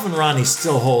 Ralph and Ronnie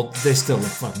still look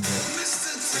fucking good.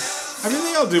 I mean,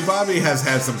 they all do. Bobby has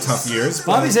had some tough years.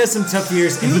 Bobby's had some tough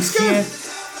years, and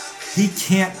he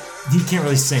can't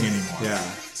really sing anymore. Yeah.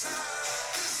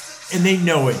 And they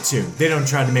know it too. They don't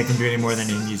try to make him do any more than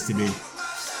he needs to be.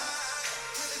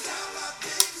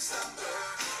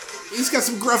 He's got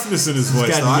some gruffness in his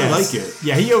voice, though. I like it.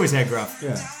 Yeah, he always had gruff.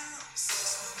 Yeah.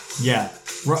 Yeah.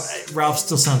 Ralph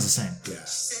still sounds the same.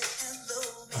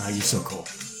 Yeah. You're so cool.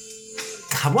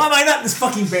 God, why am I not in this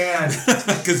fucking band?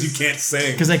 Because you can't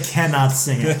sing. Because I cannot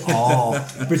sing at all.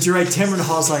 But you're right, Tamron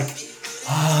Hall's like,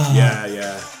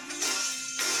 Yeah.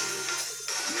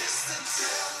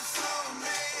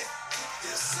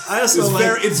 I also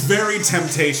it's very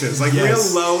Temptations, like real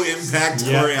low impact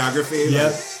choreography.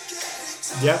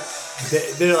 Yep.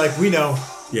 They're like, we know.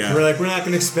 Yeah. We're like, we're not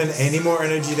going to expend any more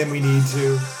energy than we need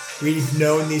to. We've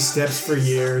known these steps for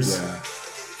years. Yeah.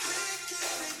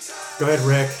 Go ahead,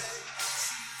 Rick.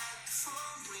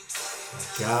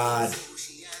 God.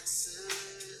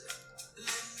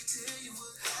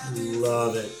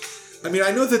 Love it. I mean,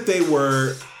 I know that they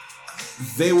were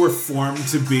formed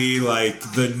to be like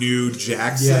the new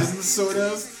Jacksons, sort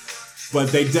of.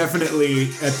 But they definitely,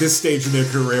 at this stage in their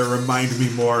career, remind me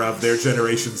more of their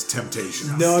generation's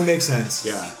Temptations. No, it makes sense.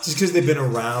 Yeah. Just because they've been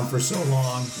around for so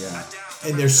long. Yeah.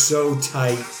 And they're so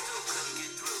tight.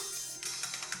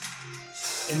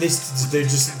 And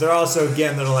they're also,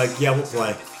 again, they're like, yeah, we'll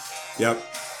play. Yep.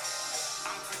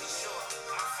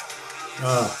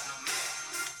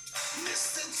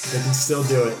 They can still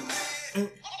do it.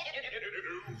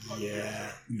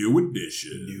 Yeah. New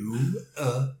edition. New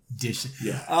edition.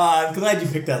 Yeah. I'm glad you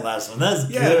picked that last one. That's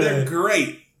good. Yeah, they're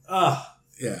great.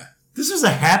 Yeah. This was a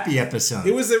happy episode.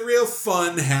 It was a real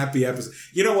fun, happy episode.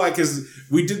 You know why? Because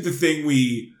we did the thing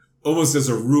we almost as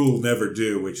a rule never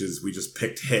do, which is we just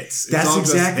picked hits. That's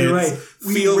exactly right.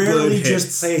 We rarely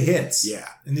just play hits. Yeah.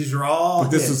 And these are all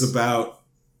But this hits. was about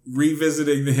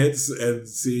revisiting the hits and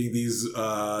seeing these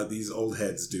old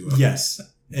heads do them. Yes.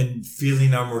 And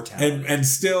feeling our mortality. And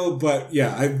still, but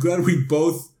yeah, I'm glad we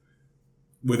both,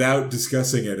 without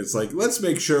discussing it, it's like, let's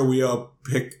make sure we all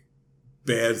pick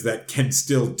bands that can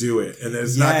still do it. And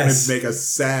it's not going to make us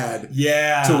sad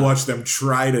to watch them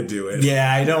try to do it.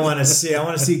 Yeah, I don't want to see. I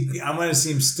want to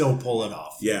see them still pull it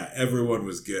off. Yeah, everyone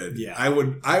was good. Yeah.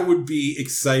 I would be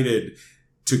excited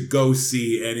to go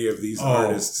see any of these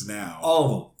artists now. All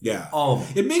of them. Yeah. All of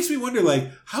them. It makes me wonder,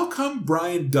 like, how come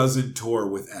Brian doesn't tour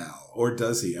with Al? Or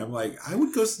does he? I'm like, I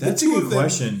would go see That's a good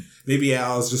question. Maybe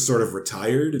Al's just sort of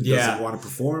retired and doesn't want to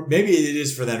perform. Maybe it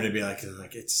is for them to be like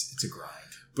it's a grind.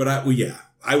 But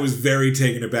I was very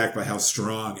taken aback by how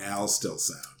strong Al still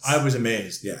sounds. I was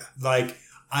amazed. Yeah. Like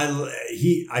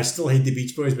I still hate the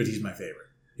Beach Boys, but he's my favorite.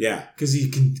 Yeah. Because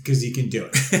he can do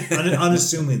it.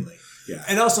 Unassumingly. Yeah.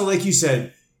 And also, like you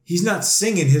said, he's not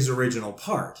singing his original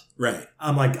part. Right.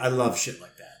 I'm like, I love shit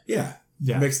like that. Yeah.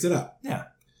 Yeah. Mixed it up. Yeah.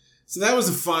 So that was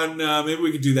a fun, maybe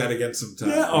we could do that again sometime.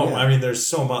 Yeah. Oh, I mean, there's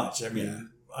so much. I mean,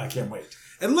 I can't wait.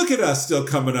 And look at us still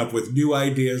coming up with new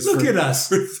ideas. Look at us.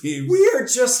 For themes. We are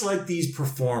just like these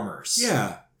performers.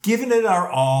 Yeah. Giving it our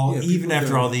all, even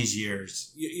after go, all these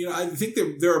years. You know, I think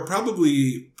there are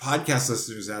probably podcast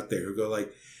listeners out there who go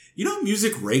like, you know,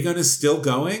 Music Ray Gun is still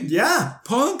going? Yeah.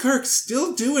 Paul and Kirk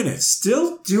still doing it.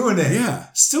 Still doing it. Yeah.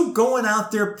 Still going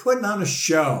out there, putting on a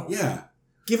show. Yeah.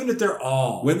 Giving it their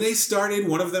all. When they started,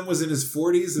 one of them was in his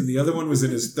 40s and the other one was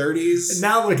in his 30s. And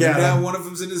now look at him. Now one of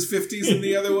them's in his 50s and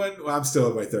the other one, well, I'm still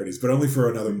in my 30s, but only for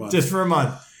another month. Just for a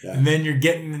month. Yeah. And then you're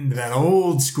getting into that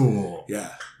old school. Yeah.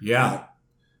 Yeah.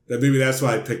 Maybe that's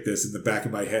why I picked this in the back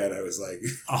of my head. I was like,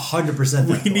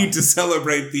 100%. we need to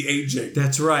celebrate the aging.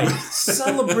 That's right.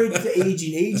 Celebrate the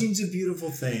aging. Aging's a beautiful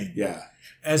thing. Yeah.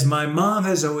 As my mom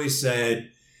has always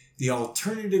said, the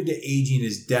alternative to aging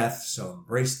is death, so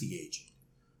embrace the aging.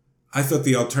 I thought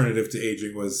the alternative to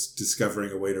aging was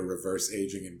discovering a way to reverse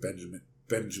aging and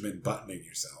Benjamin buttoning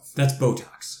yourself. That's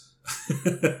Botox.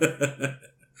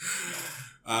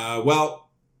 Well,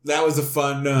 that was a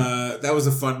fun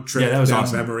trip down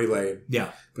awesome. memory lane.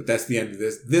 Yeah. But that's the end of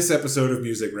this episode of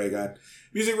Music Ray Gun.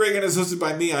 Music Ray Gun is hosted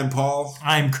by me. I'm Paul.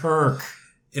 I'm Kirk.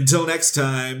 Until next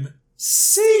time.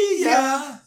 See ya.